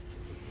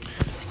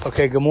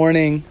Okay, good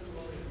morning.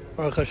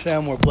 Baruch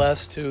Hashem, we're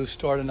blessed to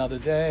start another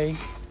day,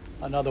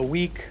 another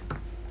week.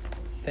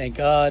 Thank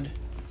God.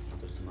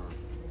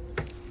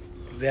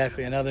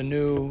 Exactly, another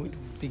new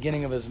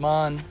beginning of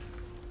Zman.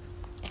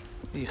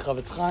 The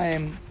Chavetz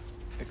Chaim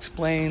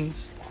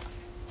explains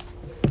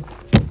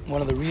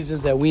one of the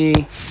reasons that we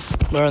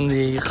learn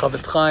the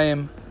Chavetz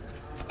Chaim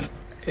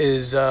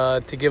is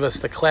to give us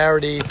the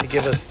clarity, to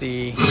give us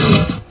the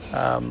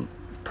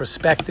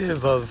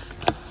perspective of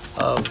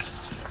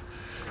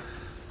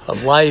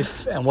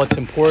life and what's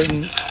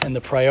important and the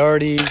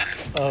priorities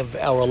of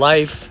our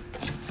life.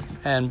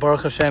 And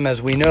Baruch Hashem,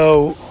 as we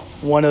know,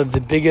 one of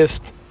the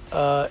biggest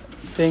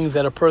things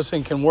that a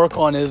person can work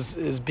on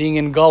is being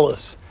in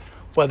Gullus,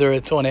 whether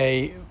it's on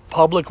a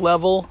public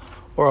level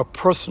or a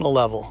personal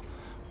level.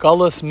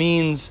 Gullus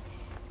means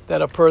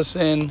that a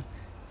person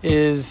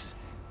is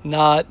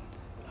not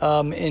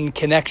in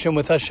connection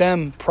with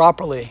Hashem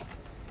properly.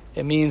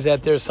 It means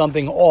that there's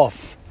something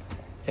off.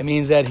 It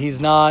means that he's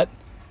not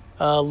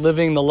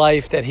living the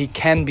life that he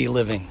can be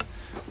living.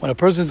 When a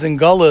person's in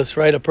Gullus,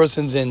 right, a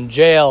person's in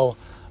jail,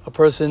 a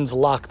person's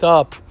locked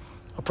up,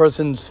 a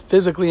person's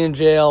physically in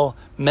jail,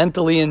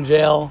 mentally in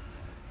jail,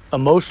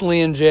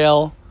 emotionally in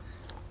jail,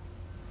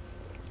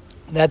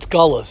 that's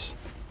Gullus.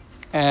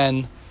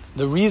 And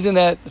the reason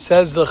that,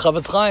 says the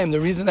Chavetz Chaim, the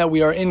reason that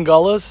we are in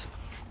Gullus,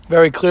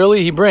 very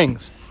clearly he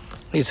brings.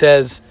 He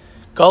says,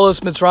 Gullus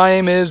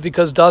Mitzrayim is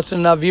because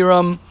Dasan and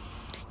Aviram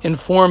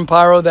informed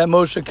Paro that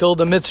Moshe killed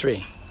a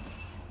Mitzri.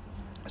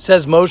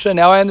 Says Moshe,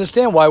 now I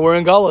understand why we're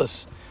in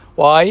Gullus.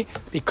 Why?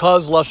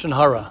 Because Lashon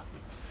Hara.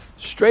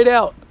 Straight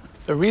out.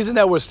 The reason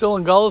that we're still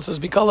in Gullus is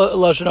because of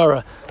Lashon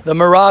Hara. The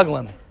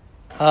Meraglim.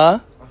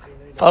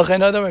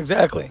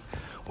 Exactly.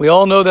 We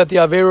all know that the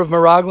Aveira of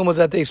Meraglim was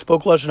that they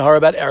spoke Lashon Hara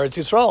about Eretz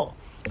Yisrael.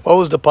 What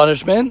was the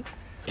punishment?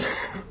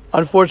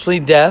 Unfortunately,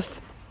 death.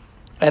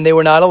 And they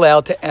were not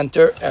allowed to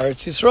enter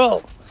Eretz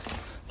Yisrael.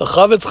 The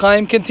Chavetz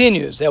Chaim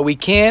continues that we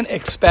can't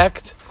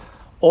expect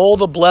all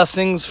the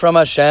blessings from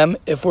Hashem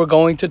if we're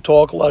going to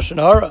talk Lashon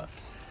Hara.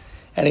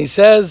 And he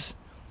says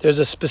there's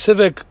a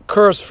specific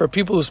curse for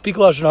people who speak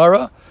Lashon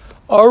Hara.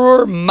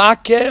 Arur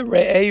make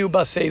re'eyu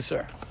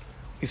baseser.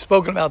 We've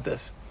spoken about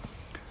this.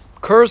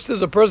 Cursed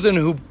is a person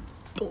who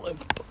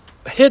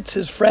hits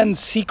his friend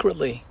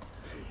secretly.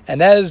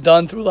 And that is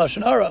done through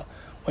Lashon Hara.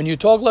 When you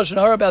talk Lashon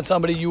Hara about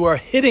somebody, you are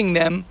hitting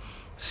them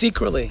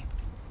secretly.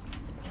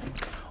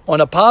 On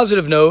a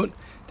positive note,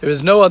 there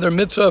is no other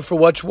mitzvah for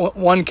which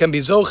one can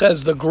be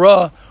zoches. The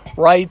Gra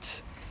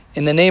writes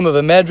in the name of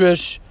a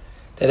medrash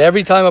that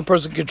every time a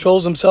person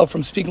controls himself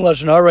from speaking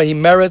Lashon Hara, he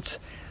merits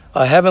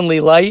a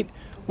heavenly light,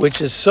 which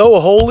is so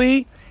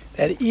holy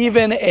that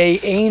even a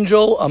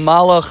angel, a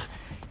malach,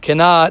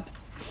 cannot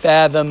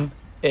fathom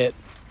it.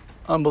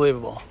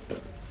 Unbelievable.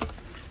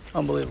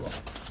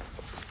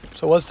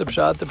 So what's the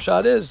pshat? The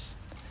pshat is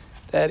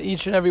that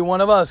each and every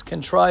one of us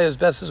can try as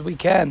best as we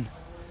can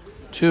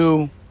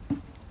to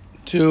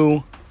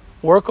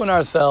work on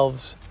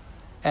ourselves,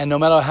 and no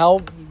matter how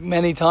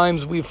many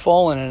times we've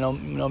fallen,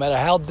 and no matter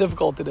how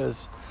difficult it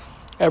is,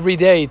 every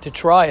day to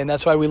try. And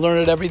that's why we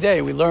learn it every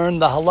day. We learn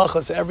the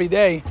halachas every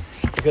day,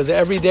 because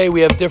every day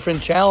we have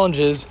different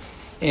challenges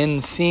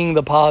in seeing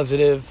the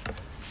positive,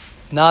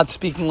 not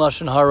speaking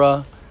Lashon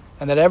Hara,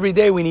 and that every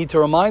day we need to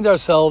remind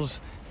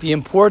ourselves the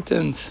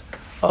importance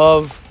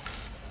of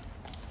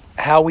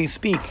how we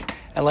speak.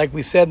 And like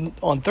we said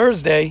on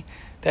Thursday,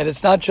 that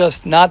it's not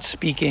just not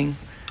speaking,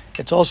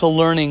 it's also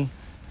learning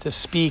to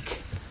speak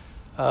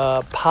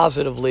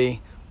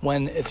positively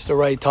when it's the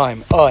right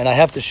time. Oh, and I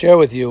have to share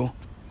with you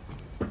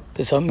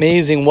this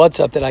amazing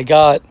WhatsApp that I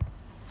got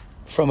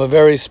from a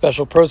very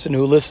special person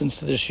who listens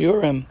to the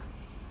Yesharim.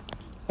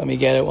 Let me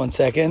get it 1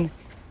 second.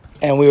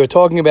 And we were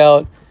talking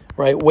about,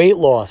 right, weight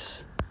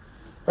loss.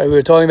 Right, we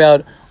were talking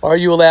about, are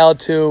you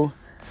allowed to,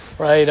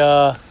 right,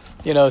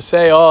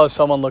 say, oh,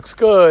 someone looks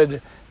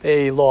good,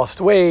 they lost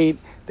weight,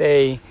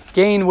 they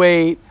gained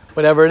weight,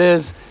 whatever it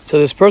is. So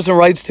this person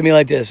writes to me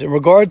like this: in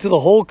regard to the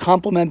whole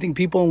complimenting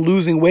people and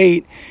losing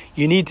weight,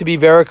 you need to be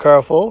very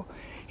careful.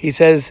 He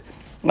says,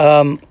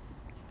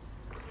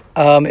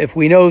 if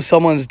we know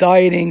someone's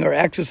dieting or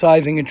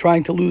exercising and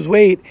trying to lose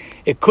weight,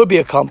 it could be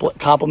a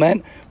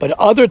compliment. But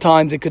other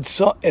times, it could,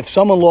 if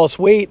someone lost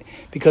weight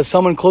because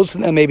someone close to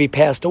them maybe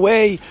passed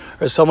away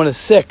or someone is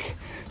sick.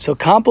 So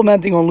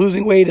complimenting on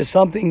losing weight is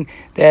something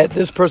that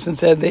this person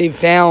said they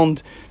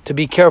found to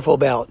be careful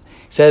about.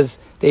 He says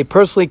they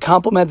personally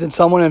complimented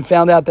someone and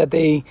found out that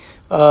they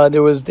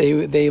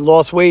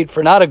lost weight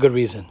for not a good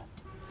reason.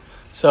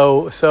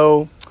 The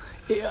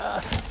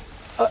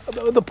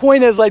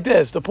point is like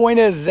this. The point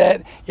is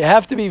that you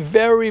have to be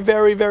very,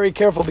 very, very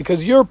careful,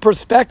 because your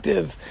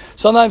perspective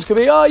sometimes could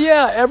be,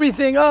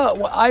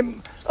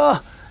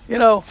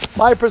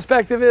 my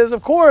perspective is,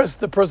 of course,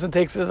 the person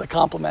takes it as a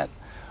compliment.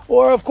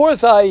 Or, of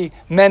course, I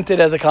meant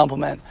it as a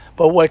compliment.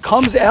 But what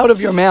comes out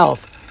of your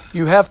mouth,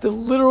 you have to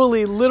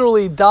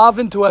literally dive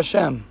into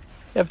Hashem.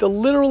 You have to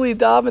literally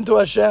dive into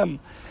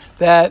Hashem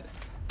that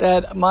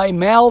my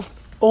mouth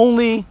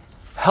only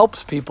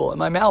helps people and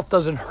my mouth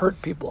doesn't hurt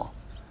people.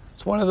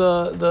 It's one of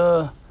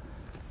the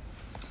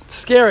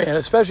scary, and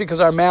especially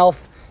because our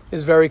mouth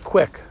is very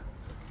quick.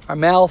 Our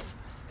mouth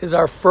is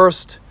our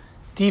first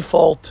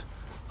default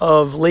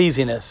of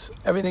laziness.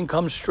 Everything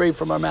comes straight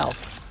from our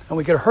mouth. And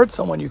we could hurt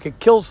someone. You could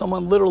kill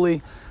someone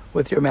literally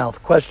with your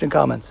mouth. Question,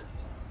 comments?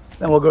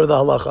 Then we'll go to the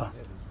halacha.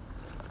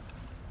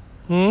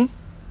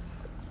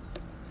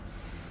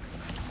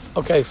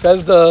 Okay,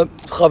 says the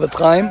Chavetz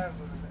Chaim.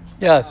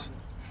 Yes.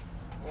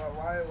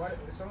 Why,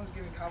 if someone's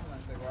giving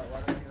compliments, like, why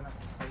don't you have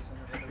to say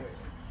something right away?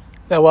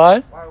 That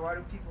what? Why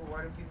do people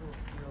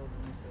feel the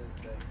need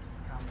to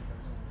comment on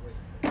someone's weight?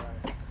 Like,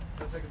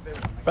 that's like a big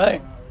one. Like,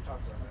 right. We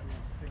talked about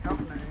that. The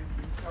compliment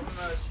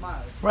a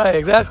smile. Right,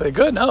 exactly.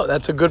 Good. No,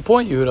 that's a good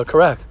point, Yehuda.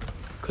 Correct.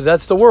 Because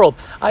that's the world.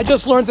 I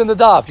just learned in the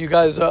daf. You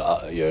guys,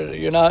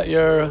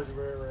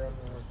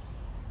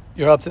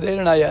 you're up to date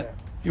or not yet?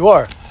 You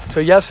are. So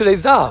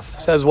yesterday's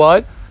daf says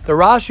what? The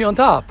Rashi on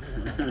top.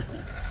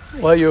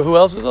 Well, who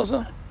else is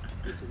also?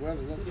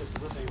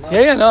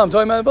 Yeah, no, I'm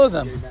talking about both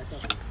of them.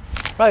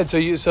 Right.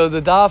 So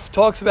the daf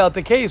talks about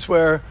the case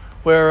where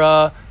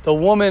the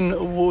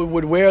woman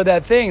would wear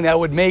that thing that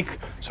would make.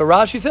 So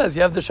Rashi says,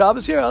 you have the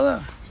Shabbos here. I don't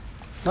know.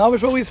 No,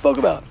 which what we spoke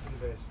about.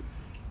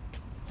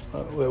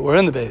 We're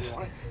in the base.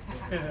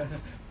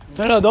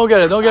 No, don't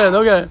get it. Don't get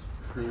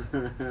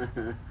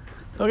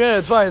it.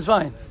 It's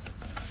fine.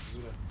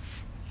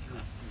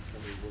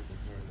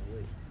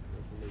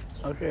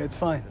 Okay, it's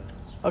fine.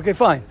 Okay,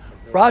 fine.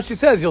 Rashi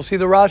says, you'll see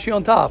the Rashi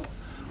on top.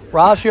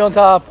 Rashi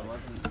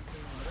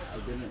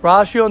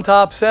on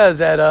top says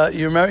that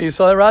you remember, you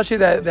saw that Rashi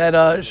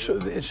that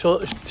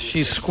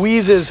she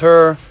squeezes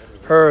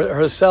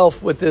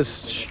herself with this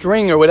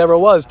string or whatever it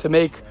was to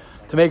make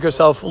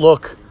herself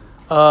look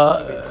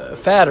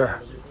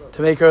fatter,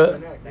 to make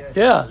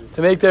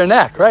their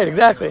neck, right,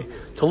 exactly,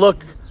 to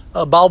look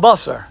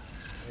balbusser,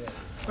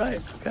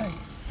 right, okay.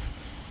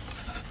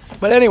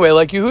 But anyway,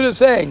 like Yehuda's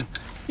saying,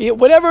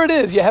 whatever it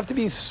is, you have to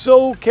be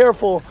so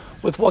careful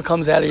with what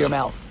comes out of your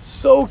mouth.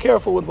 So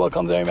careful with what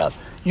comes out of your mouth.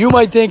 You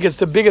might think it's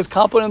the biggest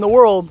compliment in the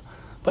world,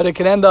 but it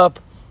can end up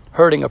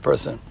hurting a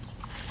person.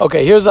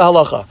 Okay, here's the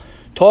halacha.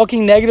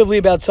 Talking negatively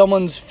about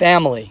someone's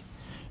family.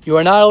 You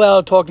are not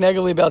allowed to talk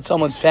negatively about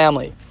someone's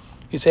family.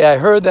 You say, I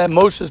heard that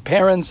Moshe's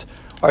parents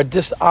are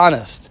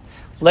dishonest.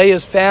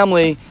 Leah's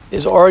family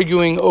is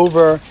arguing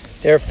over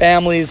their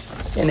family's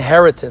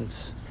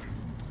inheritance.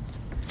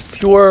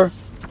 Pure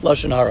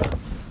Lashon Hara.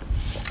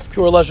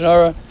 Pure Lashon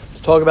Hara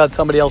to talk about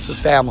somebody else's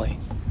family.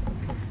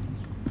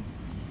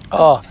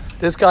 Oh,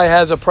 this guy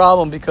has a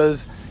problem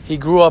because he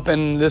grew up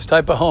in this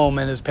type of home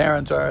and his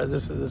parents are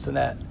this and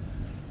that.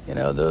 You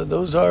know,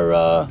 those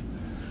are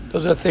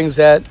things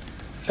that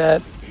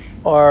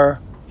are,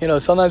 you know,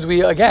 sometimes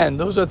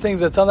those are things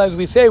that sometimes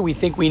we say, we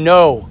think we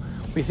know,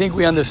 we think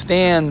we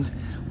understand,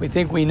 we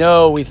think we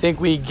know, we think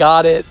we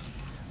got it,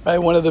 right?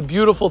 One of the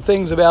beautiful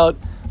things about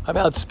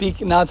not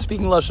speaking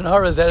Lashon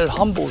Hara is that it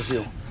humbles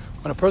you.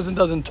 When a person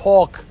doesn't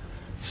talk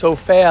so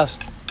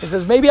fast, he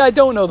says, maybe I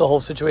don't know the whole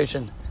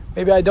situation.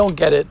 Maybe I don't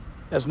get it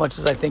as much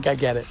as I think I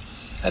get it.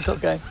 That's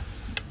okay.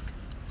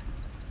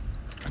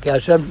 Okay,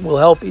 Hashem will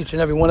help each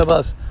and every one of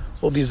us.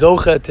 We'll be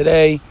zocha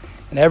today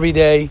and every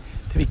day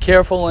to be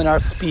careful in our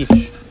speech.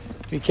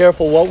 To be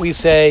careful what we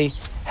say,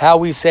 how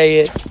we say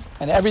it,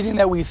 and everything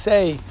that we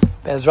say,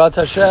 Be'ezrat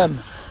Hashem,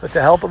 with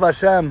the help of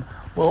Hashem,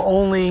 will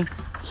only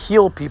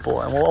heal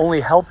people and will only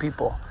help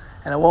people.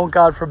 And it won't,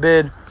 God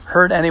forbid,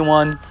 hurt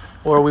anyone,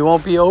 or we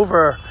won't be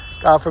over,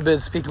 God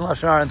forbid, speaking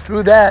Lashon Hara. And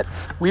through that,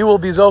 we will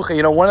be zocha.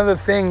 You know, one of the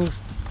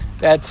things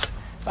that's,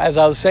 as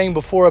I was saying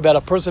before, about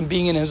a person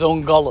being in his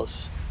own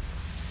gullus,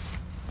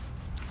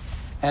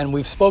 and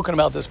we've spoken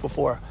about this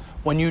before,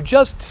 when you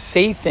just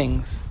say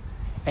things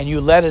and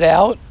you let it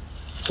out,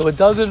 so it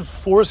doesn't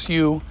force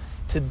you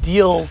to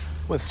deal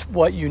with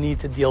what you need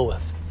to deal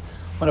with.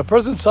 When a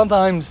person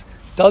sometimes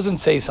doesn't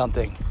say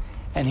something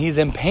and he's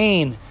in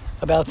pain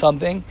about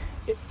something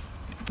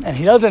and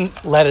he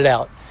doesn't let it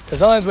out. Because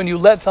sometimes when you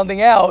let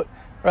something out,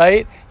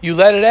 right, you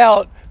let it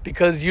out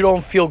because you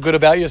don't feel good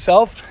about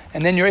yourself,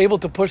 and then you're able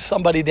to push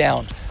somebody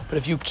down. But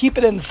if you keep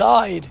it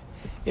inside,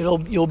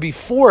 you'll be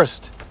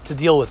forced to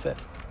deal with it.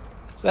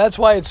 So that's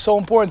why it's so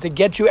important to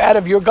get you out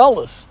of your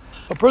gullus.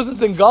 If a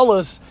person's in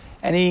gullus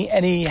and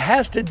he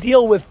has to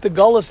deal with the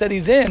gullus that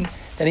he's in,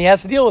 then he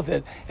has to deal with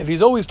it. If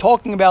he's always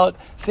talking about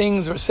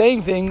things or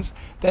saying things,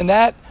 then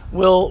that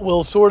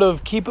will sort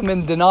of keep him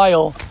in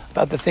denial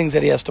about the things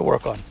that he has to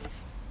work on.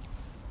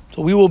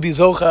 So we will be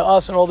zocha,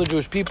 us and all the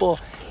Jewish people,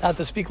 not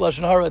to speak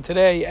Lashon Hara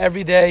today,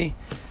 every day,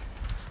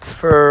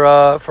 for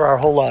our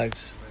whole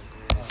lives.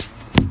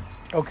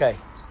 Okay,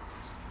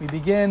 we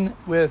begin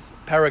with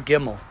Parag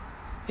Gimel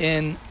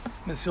in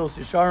Mesillas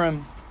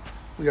Yesharim.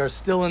 We are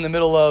still in the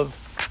middle of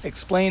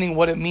explaining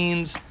what it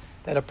means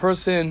that a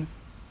person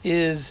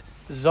is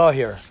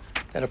zahir,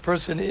 that a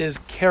person is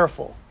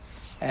careful,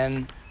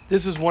 and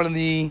this is one of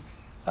the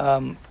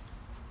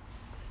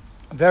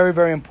very,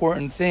 very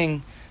important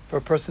thing for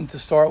a person to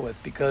start with,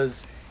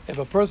 because if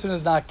a person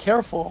is not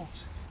careful,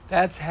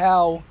 that's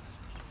how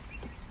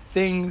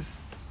things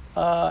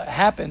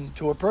happen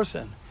to a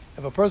person.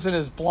 If a person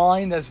is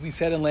blind, as we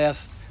said in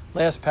last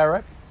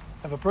parak,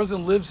 if a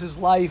person lives his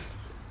life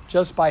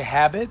just by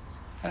habit,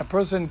 and a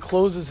person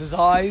closes his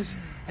eyes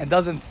and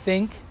doesn't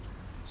think,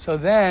 so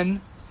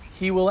then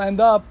he will end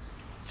up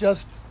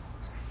just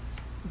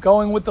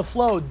going with the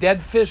flow.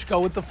 Dead fish go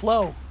with the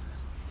flow,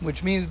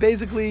 which means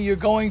basically you're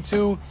going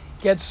to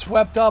get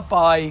swept up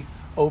by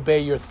obey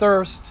your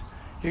thirst.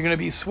 You're going to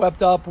be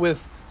swept up with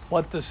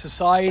what the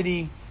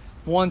society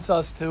wants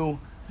us to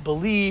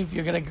believe.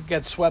 You're going to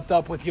get swept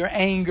up with your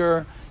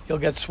anger. You'll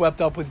get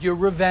swept up with your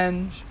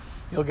revenge.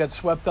 You'll get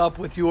swept up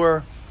with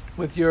your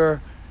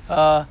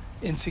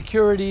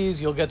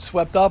insecurities. You'll get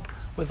swept up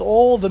with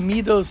all the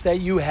midos that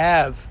you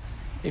have.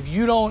 If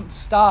you don't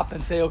stop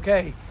and say,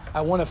 okay,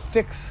 I want to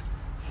fix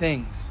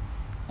things,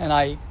 and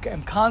I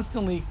am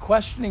constantly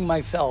questioning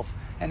myself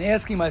and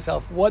asking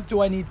myself, what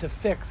do I need to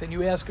fix? And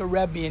you ask a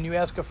Rebbe and you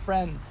ask a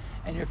friend,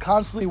 and you're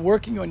constantly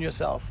working on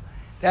yourself.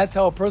 That's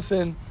how a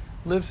person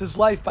lives his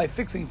life, by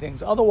fixing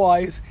things.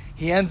 Otherwise,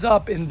 he ends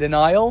up in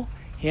denial.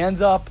 He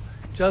ends up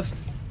just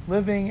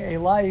living a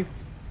life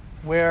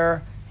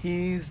where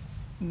he's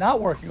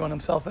not working on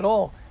himself at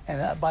all.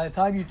 And by the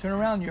time you turn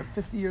around, you're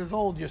 50 years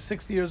old, you're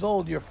 60 years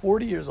old, you're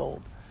 40 years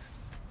old.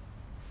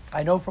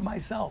 I know for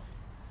myself.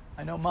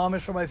 I know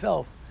mamish for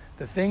myself.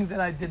 The things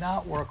that I did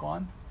not work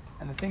on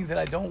and the things that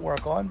I don't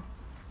work on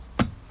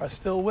are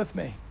still with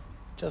me,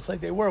 just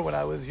like they were when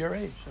I was your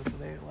age, just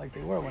like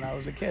they were when I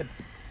was a kid.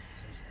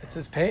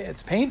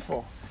 It's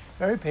painful,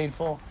 very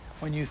painful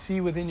when you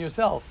see within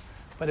yourself.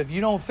 But if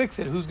you don't fix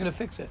it, who's going to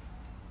fix it?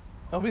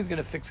 Nobody's going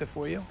to fix it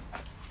for you.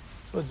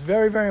 So it's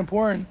very, very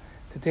important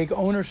to take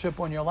ownership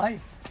on your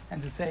life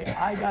and to say,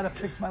 I got to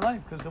fix my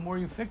life, because the more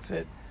you fix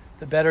it,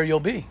 the better you'll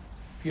be.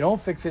 If you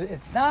don't fix it,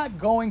 it's not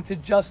going to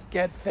just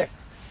get fixed.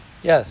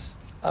 Yes,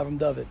 Avram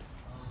David.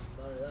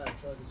 Not only that, I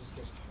feel like it just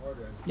gets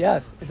harder.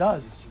 Yes, it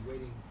does. You're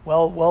waiting.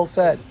 Well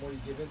said. The more you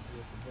give into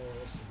it, the more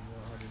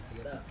harder to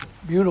get out. So.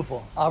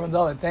 Beautiful. Avram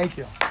David, thank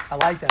you. I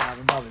like that,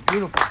 Avram David.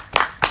 Beautiful.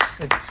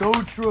 It's so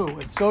true.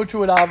 It's so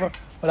true what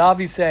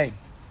Avi's saying.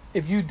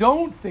 If you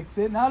don't fix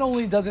it, not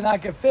only does it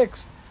not get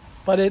fixed,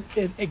 but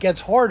it gets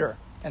harder.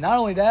 And not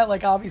only that,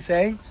 like Avi's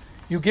saying,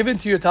 you give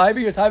into your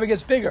taiva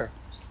gets bigger.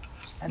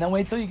 And then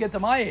wait till you get to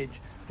my age.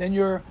 Then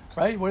you're,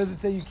 right? What does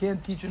it say? You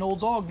can't teach an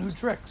old dog new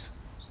tricks.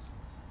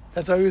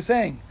 That's what he was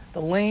saying.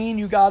 The lane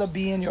you got to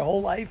be in your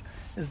whole life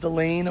is the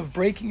lane of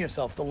breaking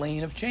yourself, the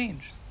lane of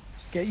change.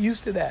 Get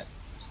used to that.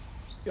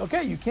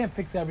 Okay, you can't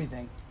fix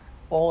everything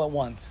all at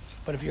once.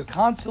 But if you're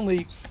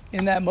constantly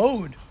in that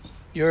mode,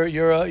 you're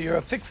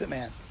a fix-it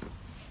man.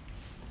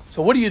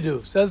 So what do you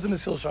do? Says the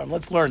Mesillas.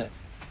 Let's learn it.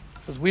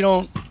 Because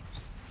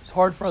it's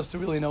hard for us to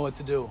really know what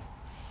to do.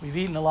 We've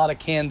eaten a lot of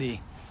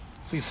candy.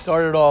 We've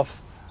started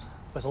off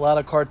with a lot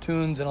of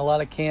cartoons and a lot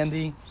of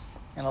candy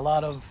and a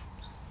lot of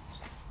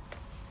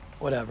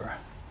whatever.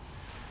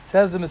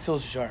 Says the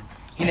Mesillas.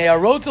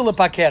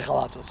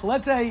 So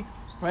let's say,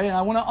 right, and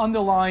I want to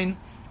underline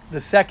the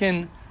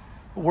second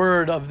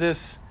word of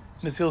this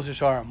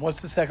Mesillas.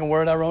 What's the second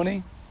word, Aroni?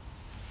 In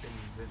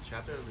this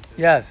chapter?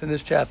 Yes, in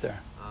this chapter.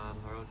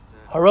 Harotza.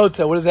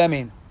 Harotza, what does that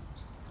mean?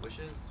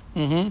 Wishes?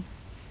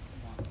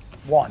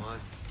 Mm-hmm. Want.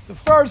 The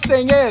first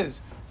thing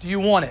is, do you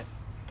want it?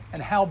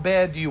 And how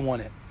bad do you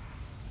want it?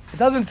 It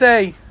doesn't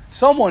say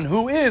someone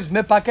who is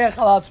mipakech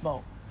al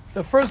atzmo.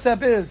 The first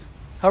step is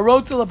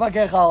harotza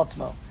lepakech al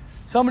atzmo.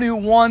 Somebody who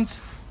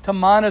wants to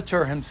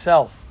monitor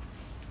himself.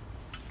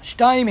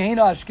 Shtayim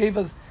heina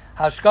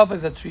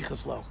hashkafas et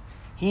shrichas lo.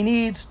 He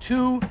needs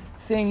two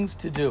things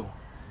to do.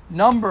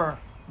 Number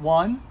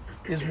one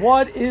is,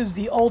 what is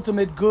the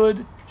ultimate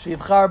good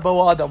sheyivchar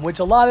bo adam, which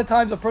a lot of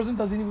times a person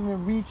doesn't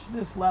even reach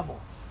this level.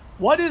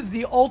 What is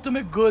the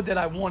ultimate good that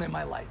I want in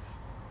my life?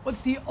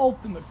 What's the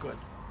ultimate good?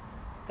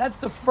 That's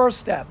the first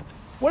step.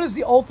 What is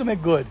the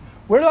ultimate good?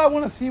 Where do I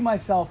want to see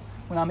myself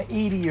when I'm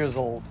 80 years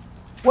old?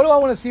 What do I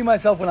want to see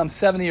myself when I'm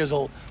 70 years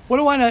old? What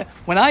do I want to,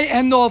 when I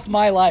end off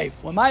my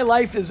life, when my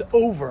life is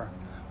over,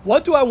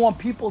 what do I want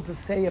people to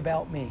say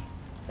about me?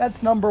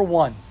 That's number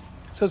one.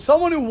 So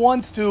someone who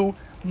wants to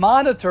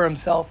monitor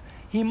himself,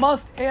 he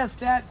must ask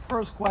that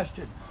first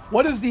question.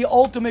 What is the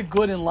ultimate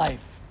good in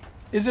life?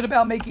 Is it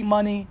about making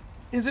money?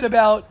 Is it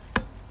about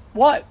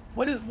what?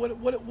 What do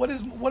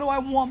I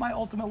want my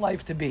ultimate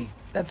life to be?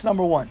 That's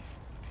number one.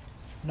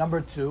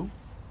 Number two,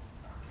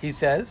 he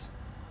says,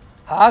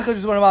 and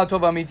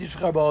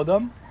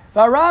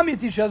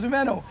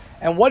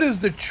what is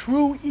the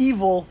true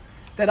evil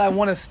that I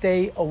want to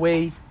stay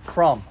away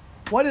from?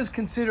 What is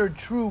considered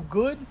true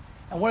good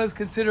and what is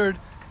considered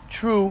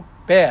true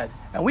bad?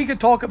 And we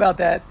could talk about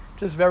that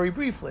just very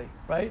briefly,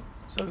 right?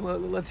 So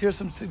let's hear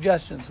some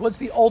suggestions. What's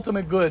the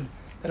ultimate good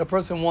that a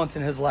person wants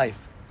in his life?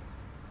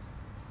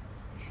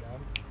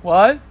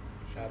 What?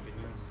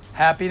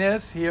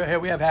 Happiness. Here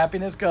we have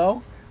happiness.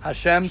 Go.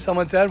 Hashem,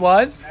 someone said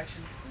what?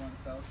 Connection to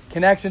oneself.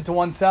 Connection to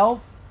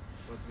oneself.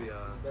 Supposed to be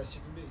Best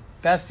you can be.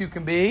 Best you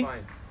can be.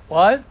 refined.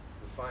 What?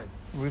 Refined.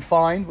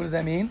 Refined. What does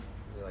that mean?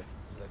 He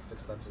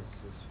fixed up his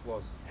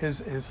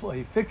flaws.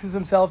 He fixes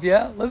himself.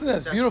 Yeah. Listen to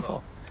this.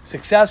 Beautiful.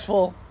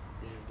 Successful.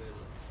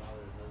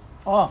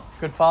 Oh,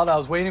 good father. I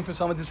was waiting for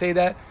someone to say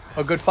that.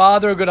 A good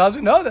father, a good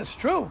husband. No, that's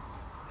true.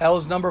 That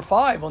was number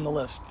 5 on the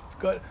list.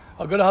 Good,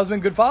 a good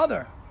husband, good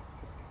father.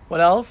 What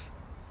else?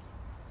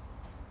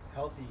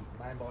 Healthy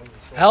mind, body,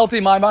 and soul. Healthy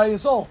mind, body,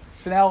 and soul.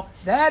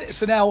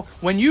 So now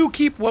when you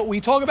keep what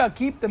we talk about,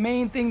 keep the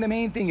main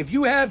thing. If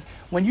you have,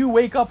 when you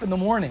wake up in the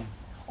morning,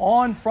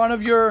 on front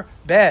of your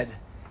bed,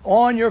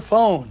 on your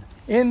phone,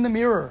 in the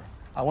mirror,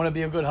 I want to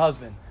be a good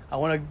husband. I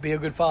want to be a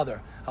good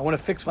father. I want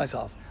to fix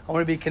myself. I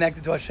want to be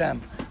connected to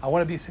Hashem. I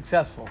want to be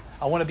successful.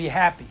 I want to be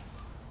happy.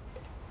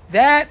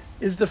 That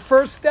is the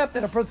first step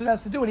that a person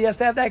has to do. And he has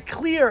to have that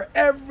clear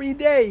every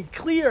day.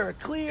 Clear.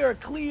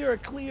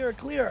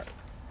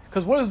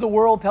 Because what does the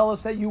world tell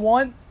us that you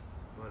want?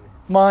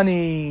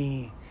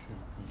 Money.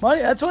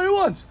 That's all he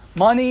wants.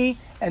 Money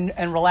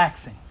and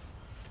relaxing.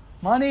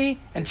 Money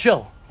and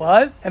chill.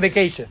 What? And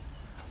vacation.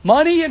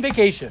 Money and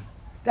vacation.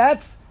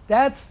 That's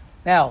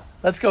now,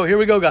 let's go. Here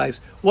we go,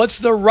 guys. What's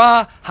the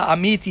Ra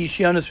Ha'amiti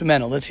Shi'anus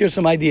B'meno? Let's hear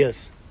some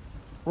ideas.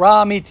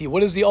 Ra Ha'amiti.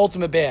 What is the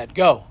ultimate bad?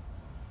 Go.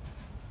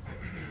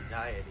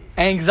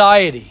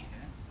 Anxiety.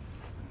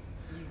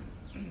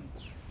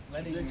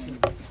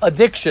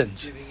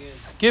 Addictions.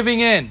 Giving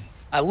in.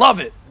 I love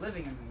it.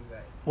 Living in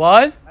anxiety.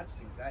 What? Not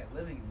just anxiety.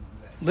 Living in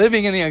anxiety.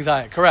 Living in the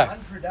anxiety. Correct.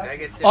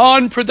 Unproductive.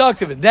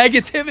 Unproductive.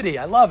 Negativity.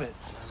 I love it.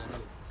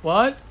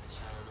 What?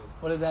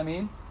 What does that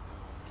mean?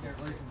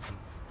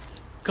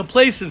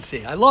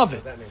 Complacency. I love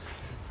it. What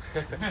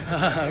does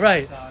that mean?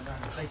 Right. So, no,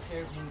 it's like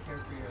being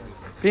carefree.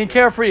 Being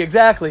carefree,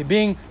 exactly.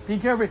 Being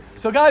carefree.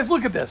 So guys,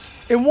 look at this.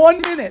 In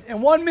 1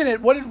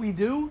 minute, what did we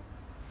do?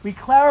 We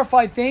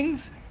clarify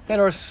things that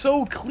are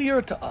so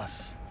clear to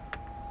us.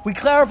 We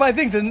clarify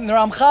things. And the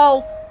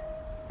Ramchal,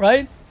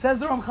 right, says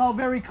the Ramchal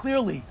very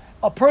clearly.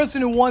 A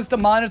person who wants to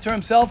monitor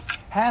himself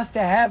has to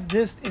have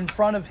this in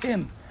front of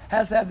him.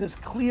 Has to have this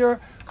clear,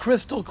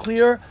 crystal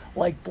clear,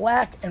 like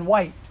black and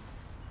white.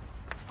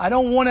 I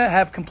don't want to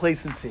have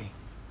complacency.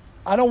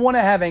 I don't want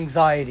to have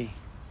anxiety.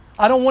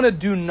 I don't want to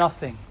do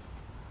nothing.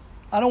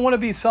 I don't want to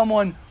be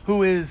someone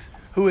who is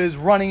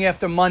running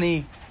after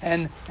money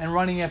and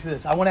running after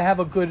this. I want to have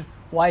a good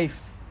wife.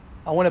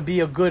 I want to be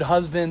a good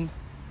husband.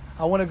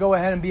 I want to go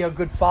ahead and be a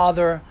good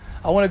father.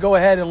 I want to go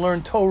ahead and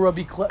learn Torah,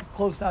 be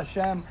close to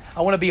Hashem.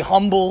 I want to be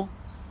humble.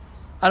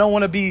 I don't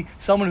want to be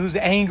someone who's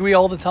angry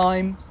all the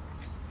time.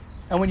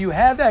 And when you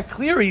have that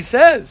clear, he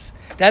says,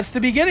 that's the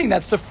beginning.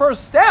 That's the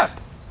first step.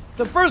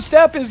 The first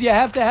step is you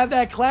have to have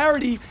that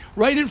clarity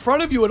right in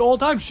front of you at all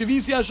times.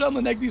 Shavisi Hashem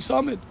L'Negdi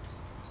Summit.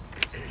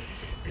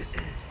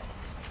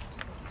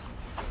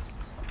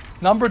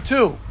 Number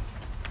 2.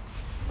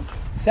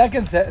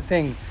 Second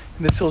thing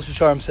Mesillas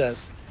Yesharim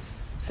says.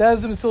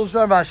 Says the Mesillas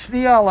Yesharim,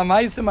 Ashniya ala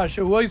ma'asim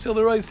asher hu yisel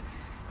l'rois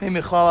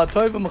me'michlal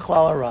ha'tov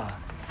u'michlal ha'ra.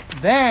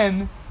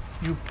 Then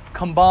you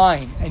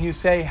combine and you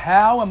say,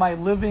 how am I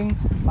living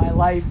my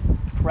life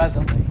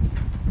presently?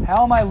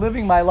 How am I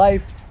living my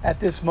life at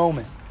this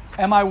moment?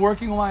 Am I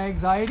working on my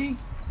anxiety?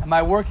 Am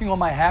I working on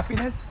my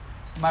happiness?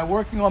 Am I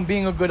working on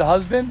being a good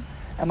husband?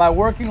 Am I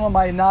working on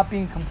my not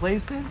being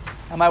complacent?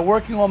 Am I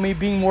working on me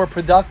being more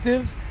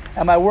productive?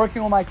 Am I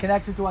working on my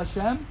connection to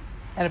Hashem?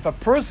 And if a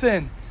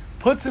person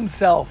puts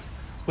himself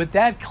with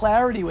that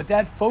clarity, with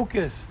that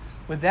focus,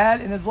 with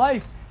that in his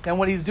life, then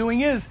what he's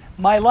doing is,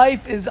 my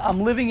life is,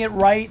 I'm living it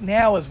right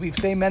now, as we've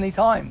said many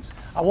times.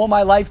 I want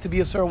my life to be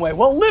a certain way.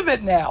 Well, live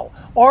it now.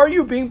 Are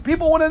you being,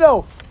 people want to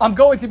know, I'm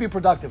going to be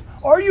productive.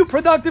 Are you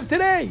productive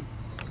today?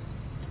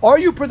 Are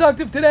you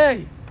productive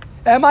today?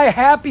 Am I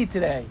happy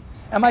today?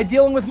 Am I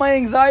dealing with my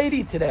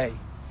anxiety today?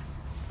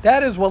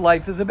 That is what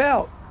life is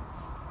about.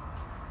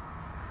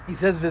 He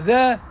says,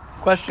 Vizeh,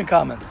 question,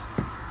 comments.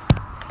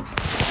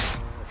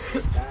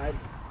 Bad,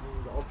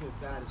 the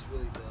ultimate bad is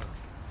really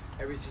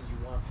everything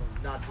you want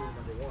from not doing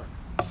number 1.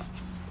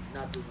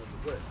 Not doing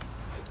number good.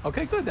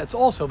 Okay, good. That's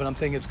also, but I'm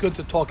saying it's good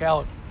to talk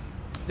out.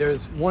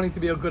 There's wanting to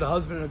be a good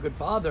husband and a good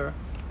father,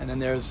 and then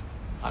there's,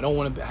 I don't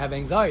want to have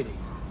anxiety.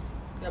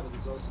 Yeah, but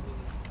there's also meaning.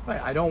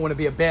 Right, I don't want to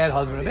be a bad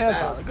husband and a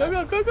bad father.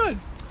 Good.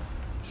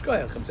 Just go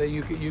ahead. I'm saying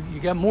you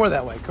get more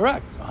that way.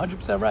 Correct.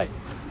 100% right.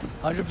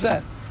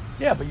 100%.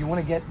 Yeah, but you want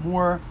to get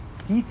more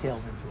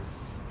detailed into it.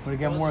 You want to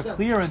get more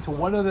clear into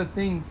what are the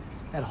things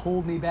that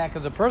hold me back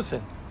as a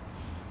person.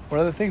 What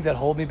are the things that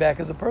hold me back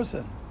as a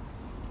person?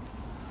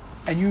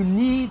 And you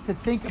need to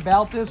think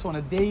about this on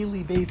a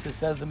daily basis,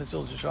 says the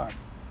Mesillas Yesharim.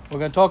 We're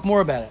going to talk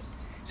more about it.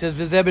 It says,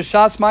 V'zeh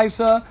b'shas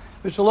ma'isa,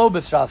 v'shalo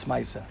b'shas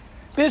ma'isa.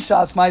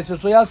 B'shas ma'isa,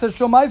 sh'yaseh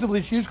shom ma'isa,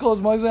 v'lishishkol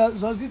es ma'isa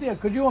zazidiyah.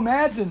 Could you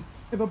imagine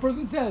if a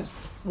person says,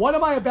 what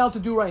am I about to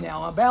do right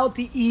now? I'm about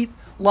to eat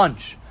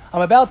lunch.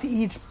 I'm about to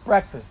eat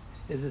breakfast.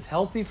 Is this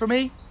healthy for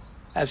me?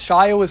 As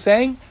Shia was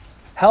saying,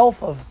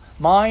 health of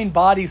mind,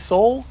 body,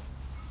 soul.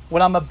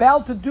 What I'm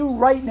about to do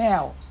right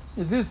now,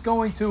 is this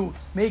going to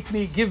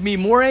give me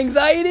more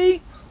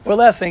anxiety or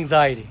less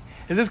anxiety?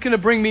 Is this going to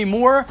bring me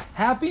more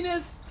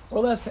happiness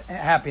or less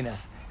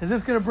happiness? Is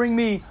this going to bring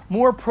me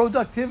more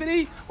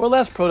productivity or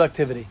less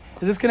productivity?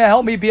 Is this going to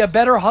help me be a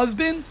better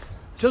husband?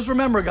 Just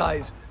remember,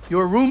 guys,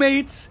 your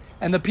roommates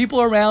and the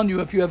people around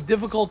you, if you have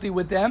difficulty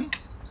with them,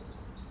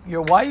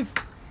 your wife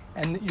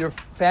and your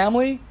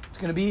family, it's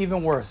going to be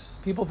even worse.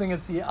 People think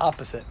it's the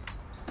opposite.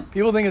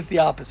 People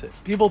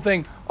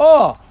think,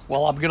 oh,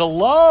 well, I'm going to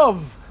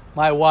love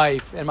my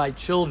wife and my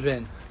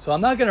children, so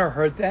I'm not going to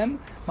hurt them.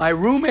 My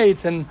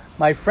roommates and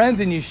my friends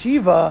in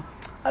yeshiva,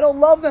 I don't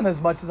love them as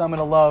much as I'm going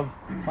to love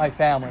my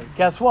family.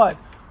 Guess what?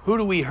 Who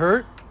do we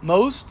hurt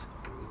most?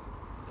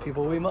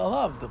 People we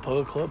love, the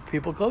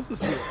people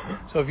closest to you.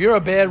 So if you're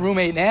a bad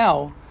roommate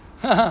now,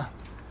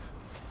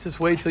 just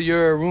wait till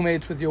you're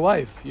roommates with your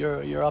wife.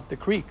 You're up the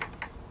creek.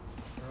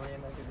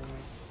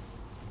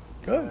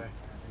 Good.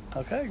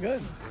 Okay,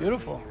 good.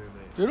 Beautiful.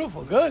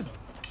 Good.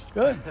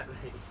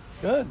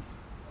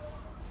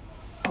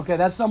 Okay,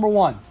 that's number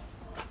one.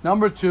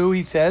 Number two,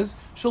 he says,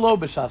 Shalo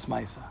b'shas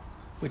ma'isa,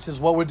 which is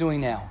what we're doing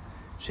now.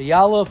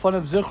 Sheyala fun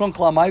of zichron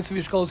kol ma'isa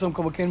v'shkolosam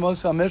komokin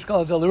mosa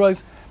mishkal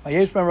azalirois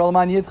ma'yesh ben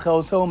relaman yitcha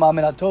oso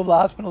ma'amin atov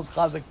lahaspinos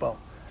chazik bo.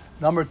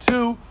 Number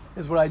two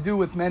is what I do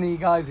with many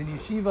guys in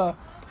yeshiva,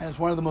 and it's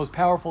one of the most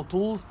powerful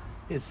tools,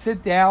 is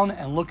sit down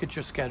and look at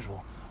your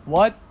schedule.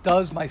 What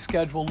does my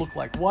schedule look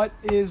like? What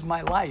is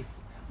my life?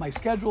 My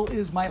schedule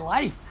is my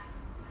life.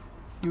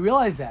 You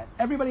realize that?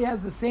 Everybody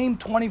has the same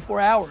 24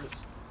 hours.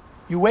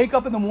 You wake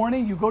up in the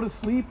morning, you go to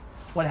sleep.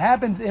 What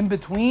happens in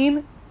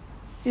between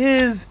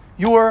is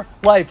your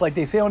life. Like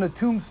they say on a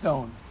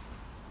tombstone,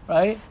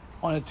 right?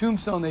 On a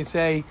tombstone they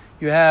say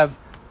you have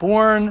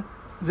born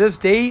this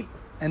date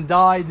and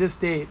died this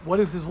date. What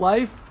is his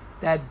life?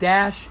 That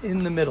dash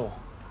in the middle.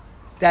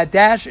 That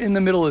dash in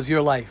the middle is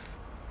your life.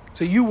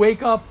 So you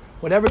wake up,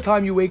 whatever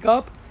time you wake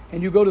up,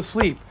 and you go to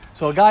sleep.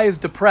 So a guy is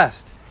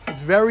depressed.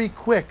 It's very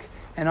quick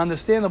and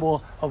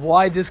understandable of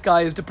why this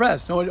guy is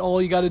depressed. You know what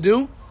all you got to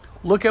do?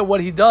 Look at what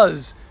he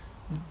does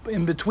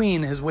in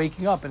between his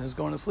waking up and his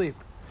going to sleep.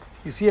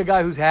 You see a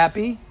guy who's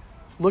happy,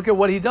 look at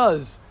what he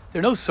does.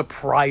 There are no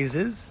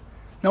surprises.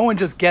 No one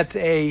just gets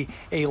a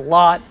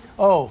lot.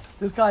 Oh,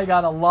 this guy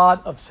got a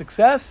lot of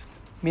success,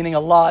 meaning a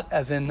lot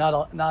as in not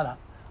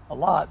a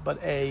lot, but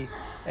a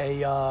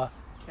amount.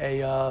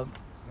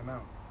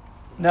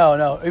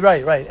 No,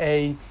 right.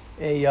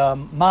 A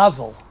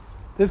mazel.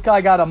 This guy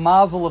got a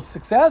mazel of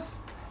success,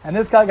 and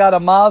this guy got a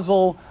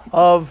mazel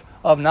of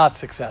not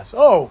success.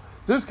 Oh,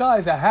 this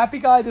guy's a happy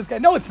guy. This guy,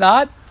 no, it's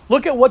not.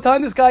 Look at what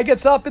time this guy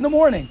gets up in the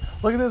morning.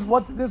 Look at this.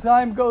 What this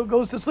time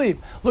goes to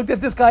sleep. Look at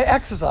this guy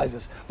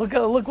exercises. Look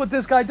what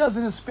this guy does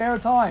in his spare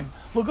time.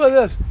 Look at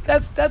this.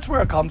 That's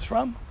where it comes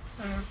from.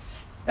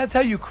 That's how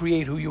you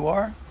create who you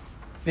are.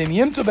 So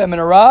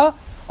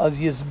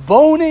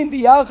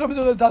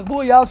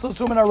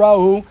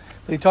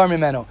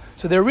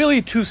there are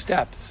really two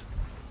steps.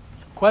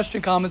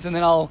 Question, comments, and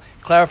then I'll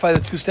clarify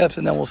the two steps,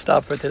 and then we'll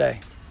stop for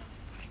today.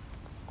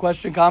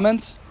 Question,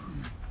 comments?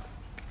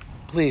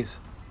 Please.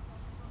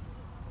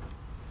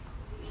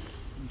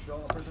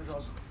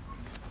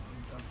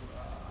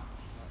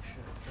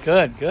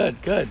 Good.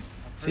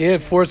 See,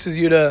 it forces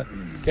you to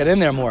get in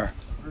there more.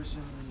 A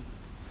person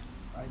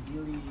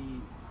ideally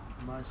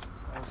must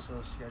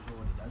also schedule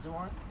what he doesn't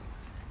want.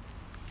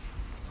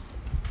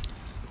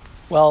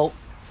 Well,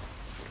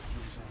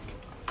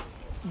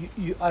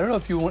 I don't know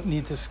if you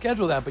need to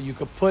schedule that, but you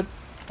could put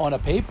on a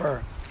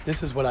paper,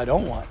 this is what I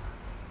don't want.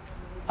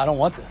 I don't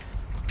want this.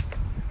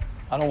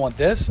 I don't want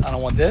this. I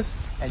don't want this.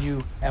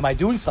 And am I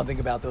doing something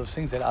about those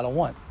things that I don't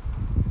want?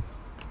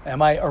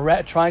 Am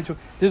I trying to?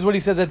 This is what he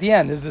says at the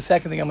end. This is the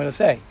second thing I'm going to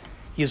say.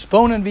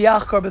 Yisponen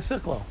v'yachkar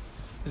b'sichlo.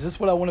 Is this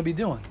what I want to be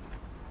doing?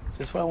 Is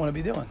this what I want to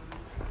be doing?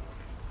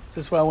 Is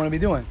this what I want to be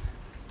doing?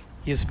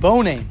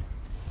 Yisponen.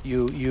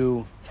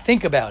 You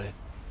think about it.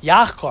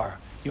 Yachkar.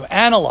 You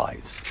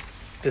analyze.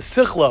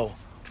 B'sichlo.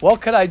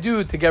 What could I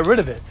do to get rid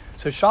of it?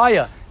 So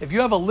Shaya, if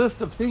you have a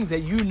list of things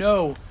that you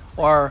know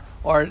or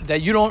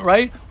that you don't,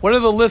 right? What are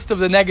the list of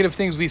the negative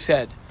things we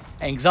said?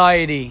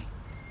 Anxiety,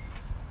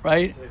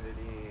 right?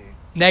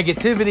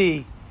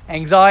 Negativity,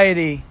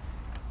 anxiety,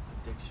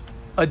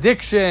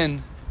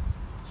 addiction,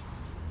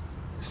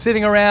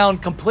 sitting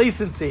around,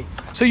 complacency.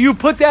 So you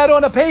put that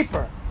on a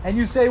paper and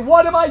you say,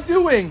 what am I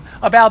doing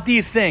about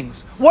these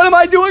things? What am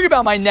I doing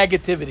about my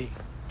negativity?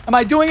 Am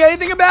I doing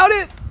anything about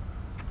it?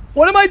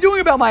 What am I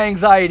doing about my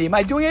anxiety? Am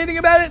I doing anything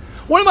about it?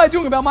 What am I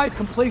doing about my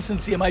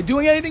complacency? Am I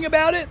doing anything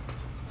about it?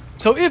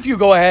 So if you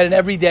go ahead and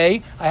every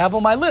day I have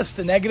on my list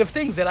the negative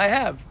things that I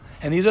have,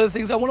 and these are the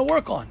things I want to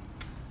work on.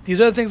 These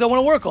are the things I want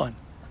to work on.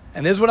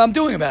 And this is what I'm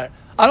doing about it.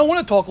 I don't want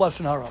to talk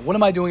Lashon Hara. What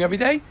am I doing every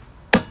day?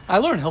 I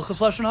learn Hilchos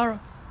Lashon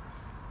Hara.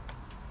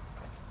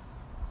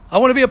 I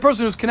want to be a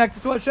person who's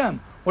connected to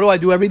Hashem. What do I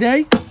do every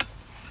day?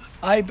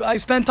 I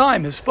spend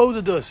time,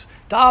 hispodadus,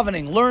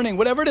 davening, learning,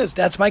 whatever it is.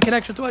 That's my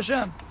connection to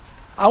Hashem.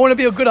 I want to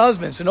be a good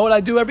husband. So you know what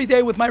I do every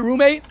day with my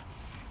roommate?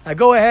 I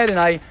go ahead and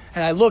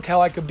I look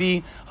how I could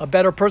be a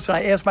better person.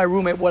 I ask my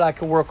roommate what I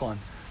could work on.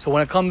 So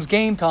when it comes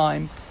game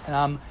time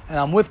and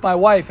I'm with my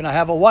wife and I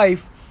have a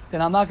wife,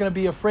 then I'm not going to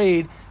be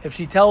afraid if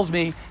she tells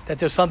me that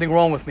there's something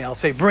wrong with me. I'll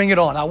say, bring it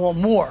on. I want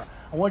more.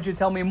 I want you to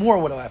tell me more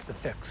what do I have to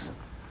fix.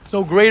 There's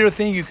no greater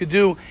thing you could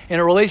do in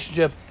a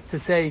relationship to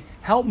say,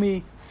 help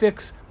me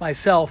fix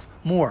myself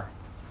more.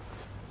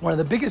 One of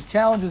the biggest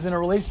challenges in a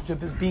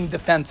relationship is being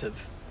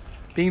defensive.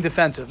 Being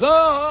defensive.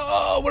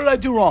 Oh, what did I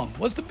do wrong?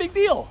 What's the big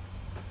deal?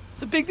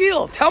 It's a big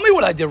deal. Tell me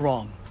what I did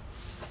wrong.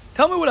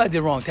 Tell me what I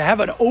did wrong. To have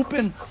an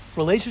open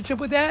relationship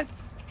with that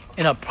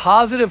in a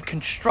positive,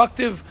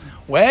 constructive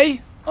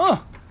way,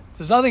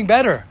 there's nothing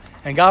better.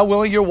 And God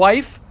willing, your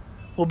wife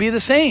will be the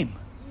same.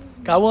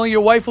 God willing,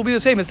 your wife will be the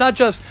same. It's not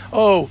just,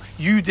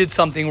 you did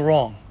something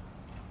wrong.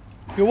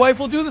 Your wife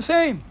will do the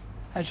same.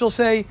 And she'll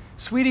say,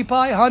 sweetie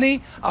pie,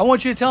 honey, I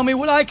want you to tell me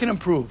what I can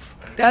improve.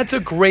 That's a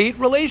great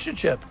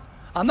relationship.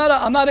 I'm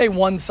not a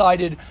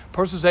one-sided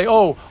person who say,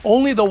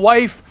 only the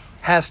wife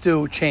has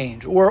to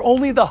change or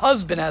only the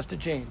husband has to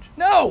change.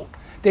 No,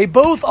 they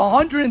both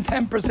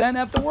 110%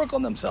 have to work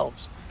on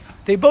themselves.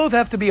 They both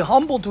have to be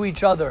humble to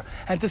each other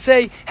and to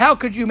say, how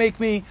could you make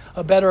me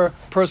a better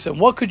person?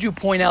 What could you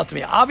point out to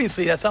me?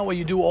 Obviously, that's not what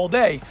you do all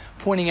day,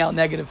 pointing out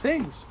negative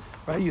things,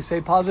 right? You say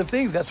positive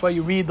things. That's why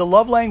you read the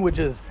love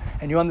languages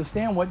and you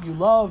understand what you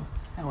love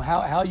and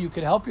how you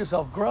can help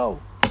yourself grow.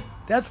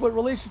 That's what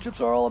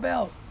relationships are all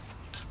about.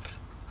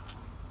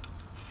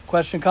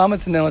 Question,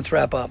 comments, and then let's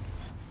wrap up.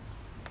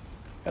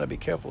 Got to be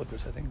careful with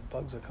this. I think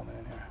bugs are coming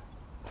in here.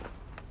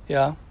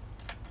 Yeah?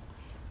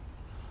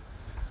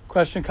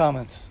 Question,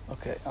 comments?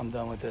 Okay, I'm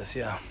done with this,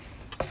 yeah.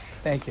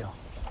 Thank you.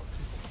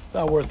 It's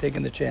not worth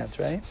taking the chance,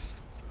 right?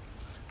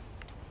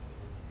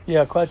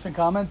 Yeah, question,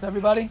 comments,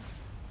 everybody?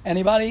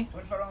 Anybody?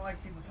 What if I don't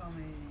like people telling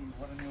me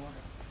what I need to work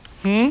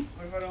on?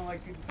 What if I don't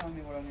like people telling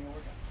me what I need to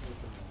work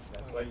on?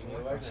 That's why you need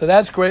to work on. So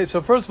that's great.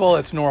 So first of all,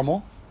 it's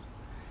normal.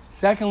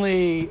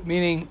 Secondly,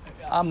 meaning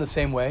I'm the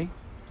same way.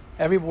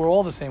 We're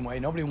all the same way.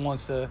 Nobody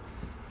wants to.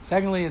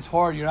 Secondly, it's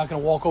hard. You're not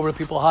going to walk over to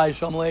people, hi,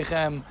 shalom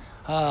aleichem.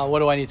 What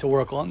do I need to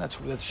work on? That's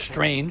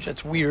strange.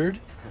 That's weird.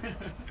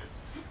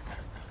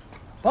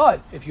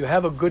 But if you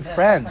have a good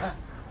friend,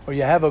 or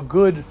you have a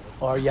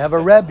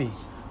Rebbe,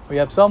 or you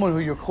have someone who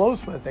you're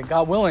close with, and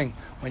God willing,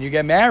 when you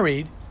get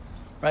married,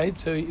 right?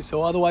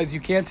 So otherwise you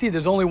can't see.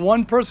 There's only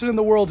one person in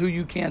the world who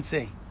you can't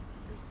see.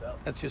 Yourself.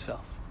 That's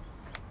yourself.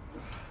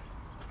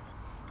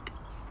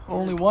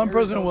 Only one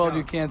person in the world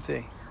you can't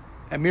see.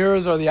 And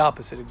mirrors are the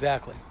opposite,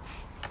 exactly.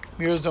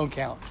 Mirrors don't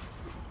count.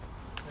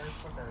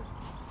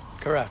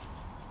 Correct.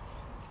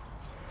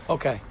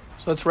 Okay,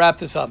 so let's wrap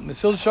this up.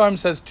 Mesillas Yesharim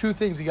says 2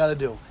 things you got to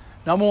do.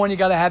 Number 1, you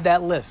got to have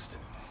that list.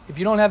 If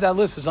you don't have that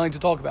list, there's nothing to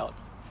talk about.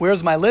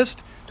 Where's my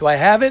list? Do I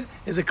have it?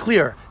 Is it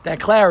clear? That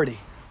clarity.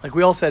 Like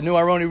we all said, New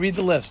Ironi, read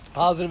the list.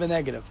 Positive and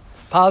negative.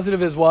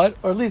 Positive is what?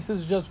 Or at least this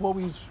is just what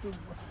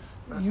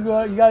you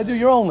got to do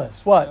your own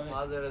list. What?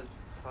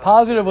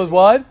 Positive was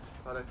what?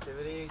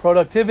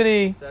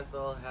 Productivity.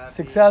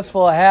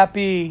 Successful,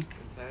 happy.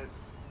 Content.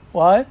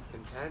 What?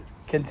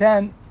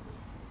 Content.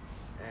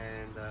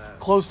 And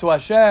Close to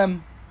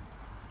Hashem.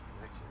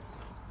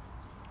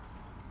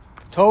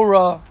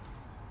 Torah.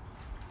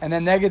 And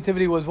then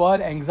negativity was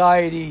what?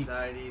 Anxiety.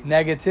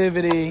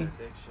 Negativity.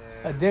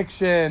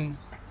 Addiction. And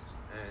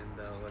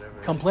whatever.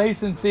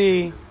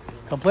 Complacency.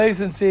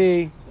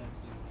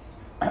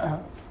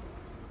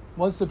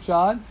 What's the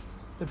pshat?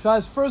 The pshat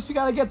is first you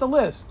got to get the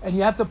list. And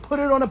you have to put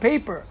it on a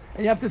paper.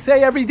 And you have to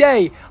say every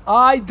day,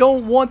 I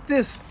don't want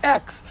this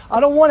X. I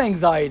don't want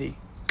anxiety.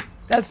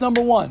 That's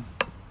number 1.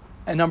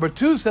 And number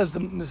 2, says the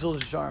Mesillas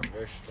Yesharim.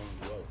 Very strong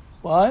will.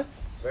 What?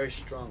 Very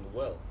strong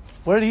will.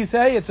 What did he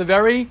say? It's a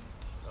very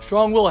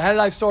strong will. How did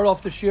I start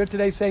off the shir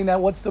today saying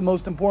that? What's the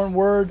most important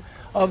word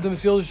of the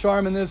Mesillas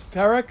Yesharim in this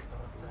parak?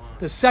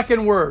 The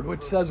second word,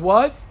 which says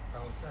what?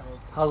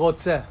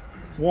 Harotzeh.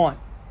 Want.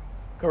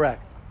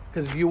 Correct.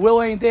 Because if your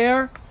will ain't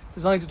there,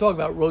 there's nothing to talk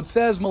about.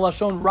 Rotzeh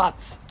malashon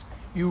ratz.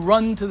 You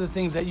run to the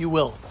things that you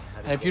will.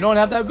 And if you don't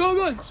have that,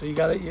 good. So you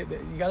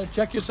gotta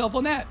check yourself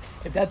on that.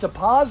 If that's a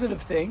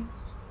positive thing,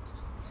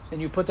 then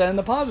you put that in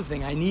the positive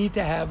thing. I need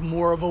to have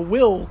more of a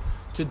will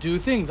to do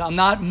things. I'm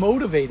not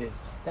motivated.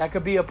 That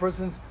could be a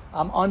person's,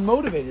 I'm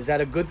unmotivated. Is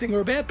that a good thing or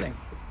a bad thing?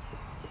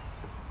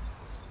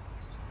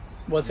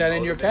 What's that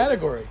in your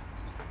category?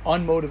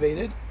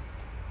 Unmotivated.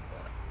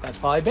 That's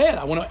probably bad.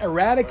 I want to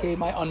eradicate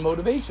my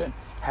unmotivation.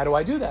 How do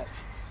I do that?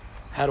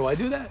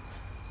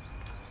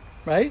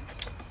 Right?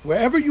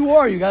 Wherever you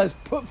are, you guys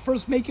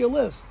first make your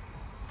list.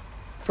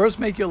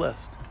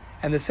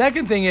 And the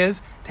second thing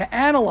is to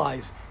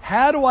analyze.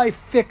 How do I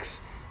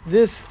fix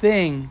this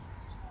thing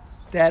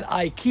that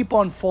I keep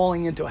on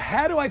falling into?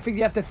 How do I fix it?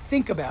 You have to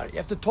think about it. You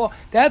have to talk.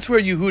 That's where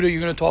you're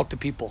going to talk to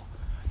people.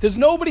 There's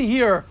nobody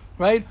here,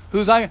 right,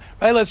 right,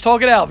 let's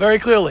talk it out very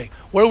clearly.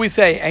 What do we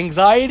say?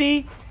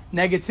 Anxiety,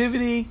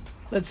 negativity,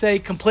 let's say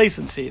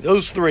complacency.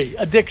 Those 3.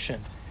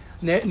 Addiction.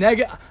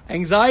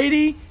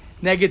 Anxiety,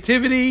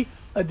 negativity,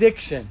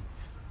 addiction,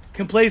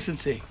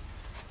 complacency.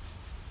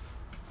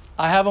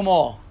 I have them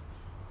all.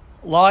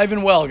 Live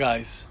and well,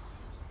 guys.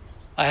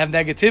 I have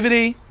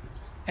negativity,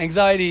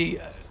 anxiety.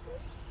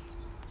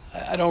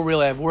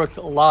 I've worked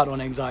a lot on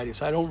anxiety,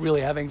 so I don't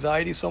really have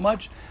anxiety so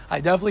much. I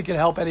definitely can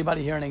help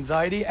anybody here in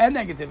anxiety and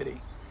negativity.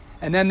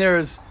 And then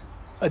there's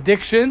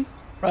addiction,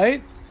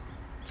 right?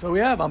 So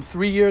I'm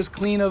 3 years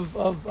clean of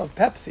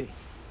Pepsi,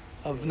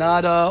 of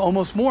not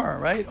almost more,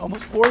 right?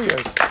 Almost 4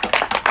 years.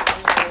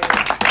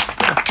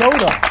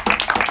 soda.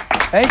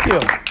 Thank you.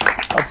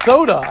 Of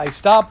soda. I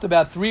stopped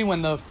about 3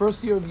 when the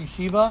first year of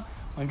yeshiva,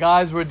 when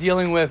guys were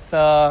dealing with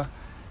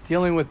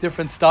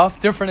different stuff,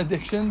 different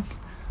addictions,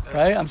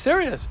 right? I'm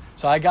serious.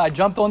 So I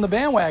jumped on the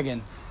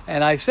bandwagon,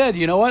 and I said,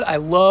 you know what? I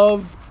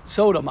love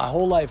soda my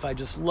whole life. I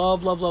just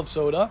love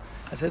soda.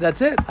 I said,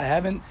 that's it. I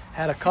haven't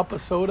had a cup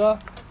of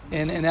soda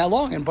in that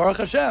long, and Baruch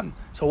Hashem.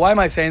 So why am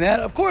I saying that?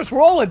 Of course,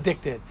 we're all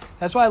addicted.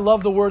 That's why I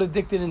love the word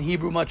addicted in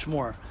Hebrew much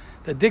more.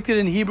 The addicted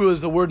in Hebrew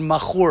is the word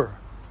machur.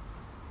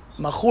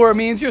 Machur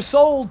means you're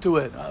sold to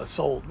it.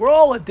 Sold. We're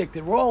all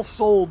addicted. We're all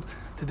sold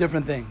to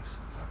different things.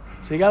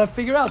 So you got to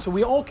figure out. So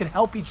we all can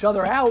help each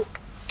other out.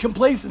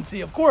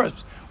 Complacency, of course.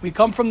 We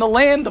come from the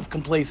land of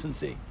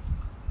complacency.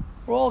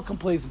 We're all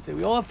complacency.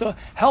 We all have to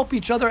help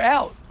each other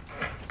out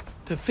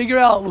to figure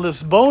out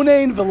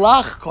lisbonein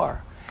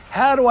v'lachkar.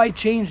 How do I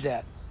change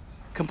that?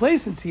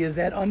 Complacency is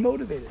that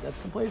unmotivated. That's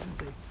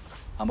complacency.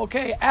 I'm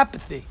okay.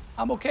 Apathy.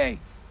 I'm okay.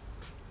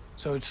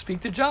 So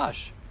speak to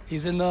Josh.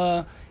 He's in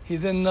the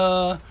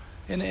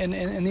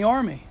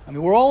army. I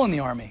mean, we're all in the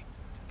army.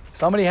 If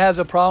somebody has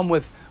a problem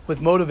with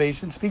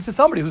motivation, speak to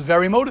somebody who's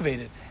very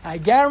motivated. I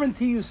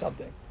guarantee you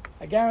something.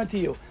 I guarantee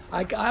you.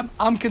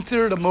 I'm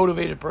considered a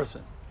motivated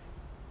person.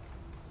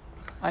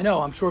 I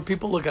know. I'm sure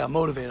people look at I'm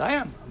motivated. I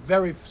am. I'm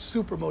very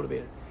super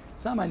motivated.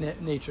 It's not my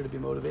nature to be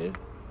motivated.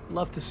 I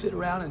love to sit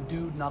around and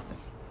do nothing.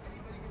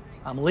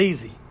 I'm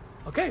lazy.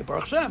 Okay,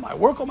 Baruch Hashem, I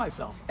work on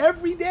myself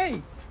every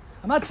day.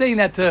 I'm not saying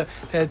that to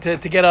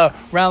get a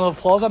round of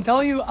applause. I'm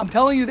telling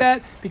you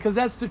that because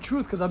that's the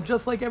truth, because I'm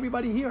just like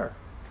everybody here.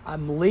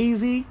 I'm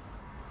lazy.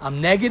 I'm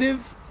negative.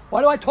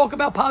 Why do I talk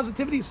about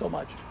positivity so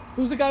much?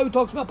 Who's the guy who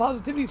talks about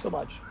positivity so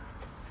much?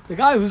 The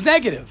guy who's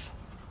negative,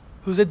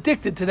 who's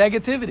addicted to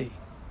negativity.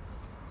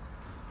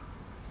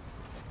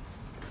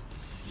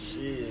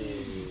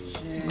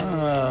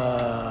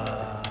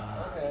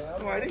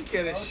 I didn't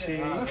get a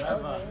she. I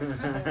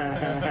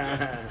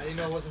didn't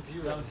know it wasn't for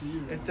you. That was for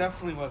you. It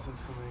definitely wasn't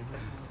for me.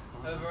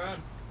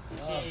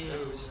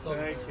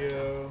 Thank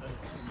you.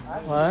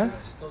 What?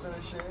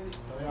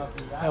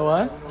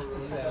 What?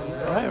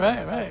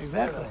 Right.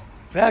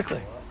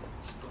 Exactly.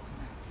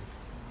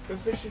 But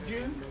did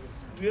you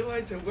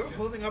realize that we're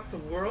holding up the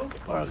world?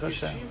 Baruch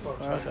Hashem.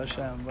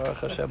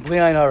 Bli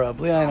Ayin Hara.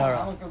 Bli Ayin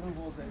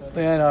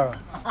Hara.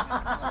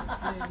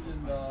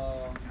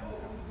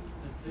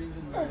 It seems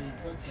in the way he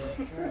puts it,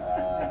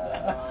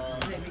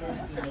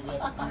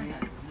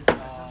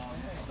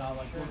 about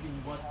like looking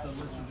what's the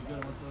list for the good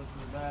and what's the list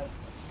for the bad. It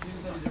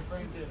seems that he's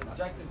referring to it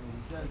objectively.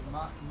 He says,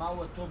 Ma'u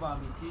ha'tov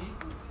ha'amiti,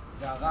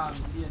 ve'ara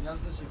ha'amiti, and the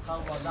other says,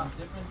 Shivchar bo adam,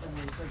 different than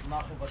when he says,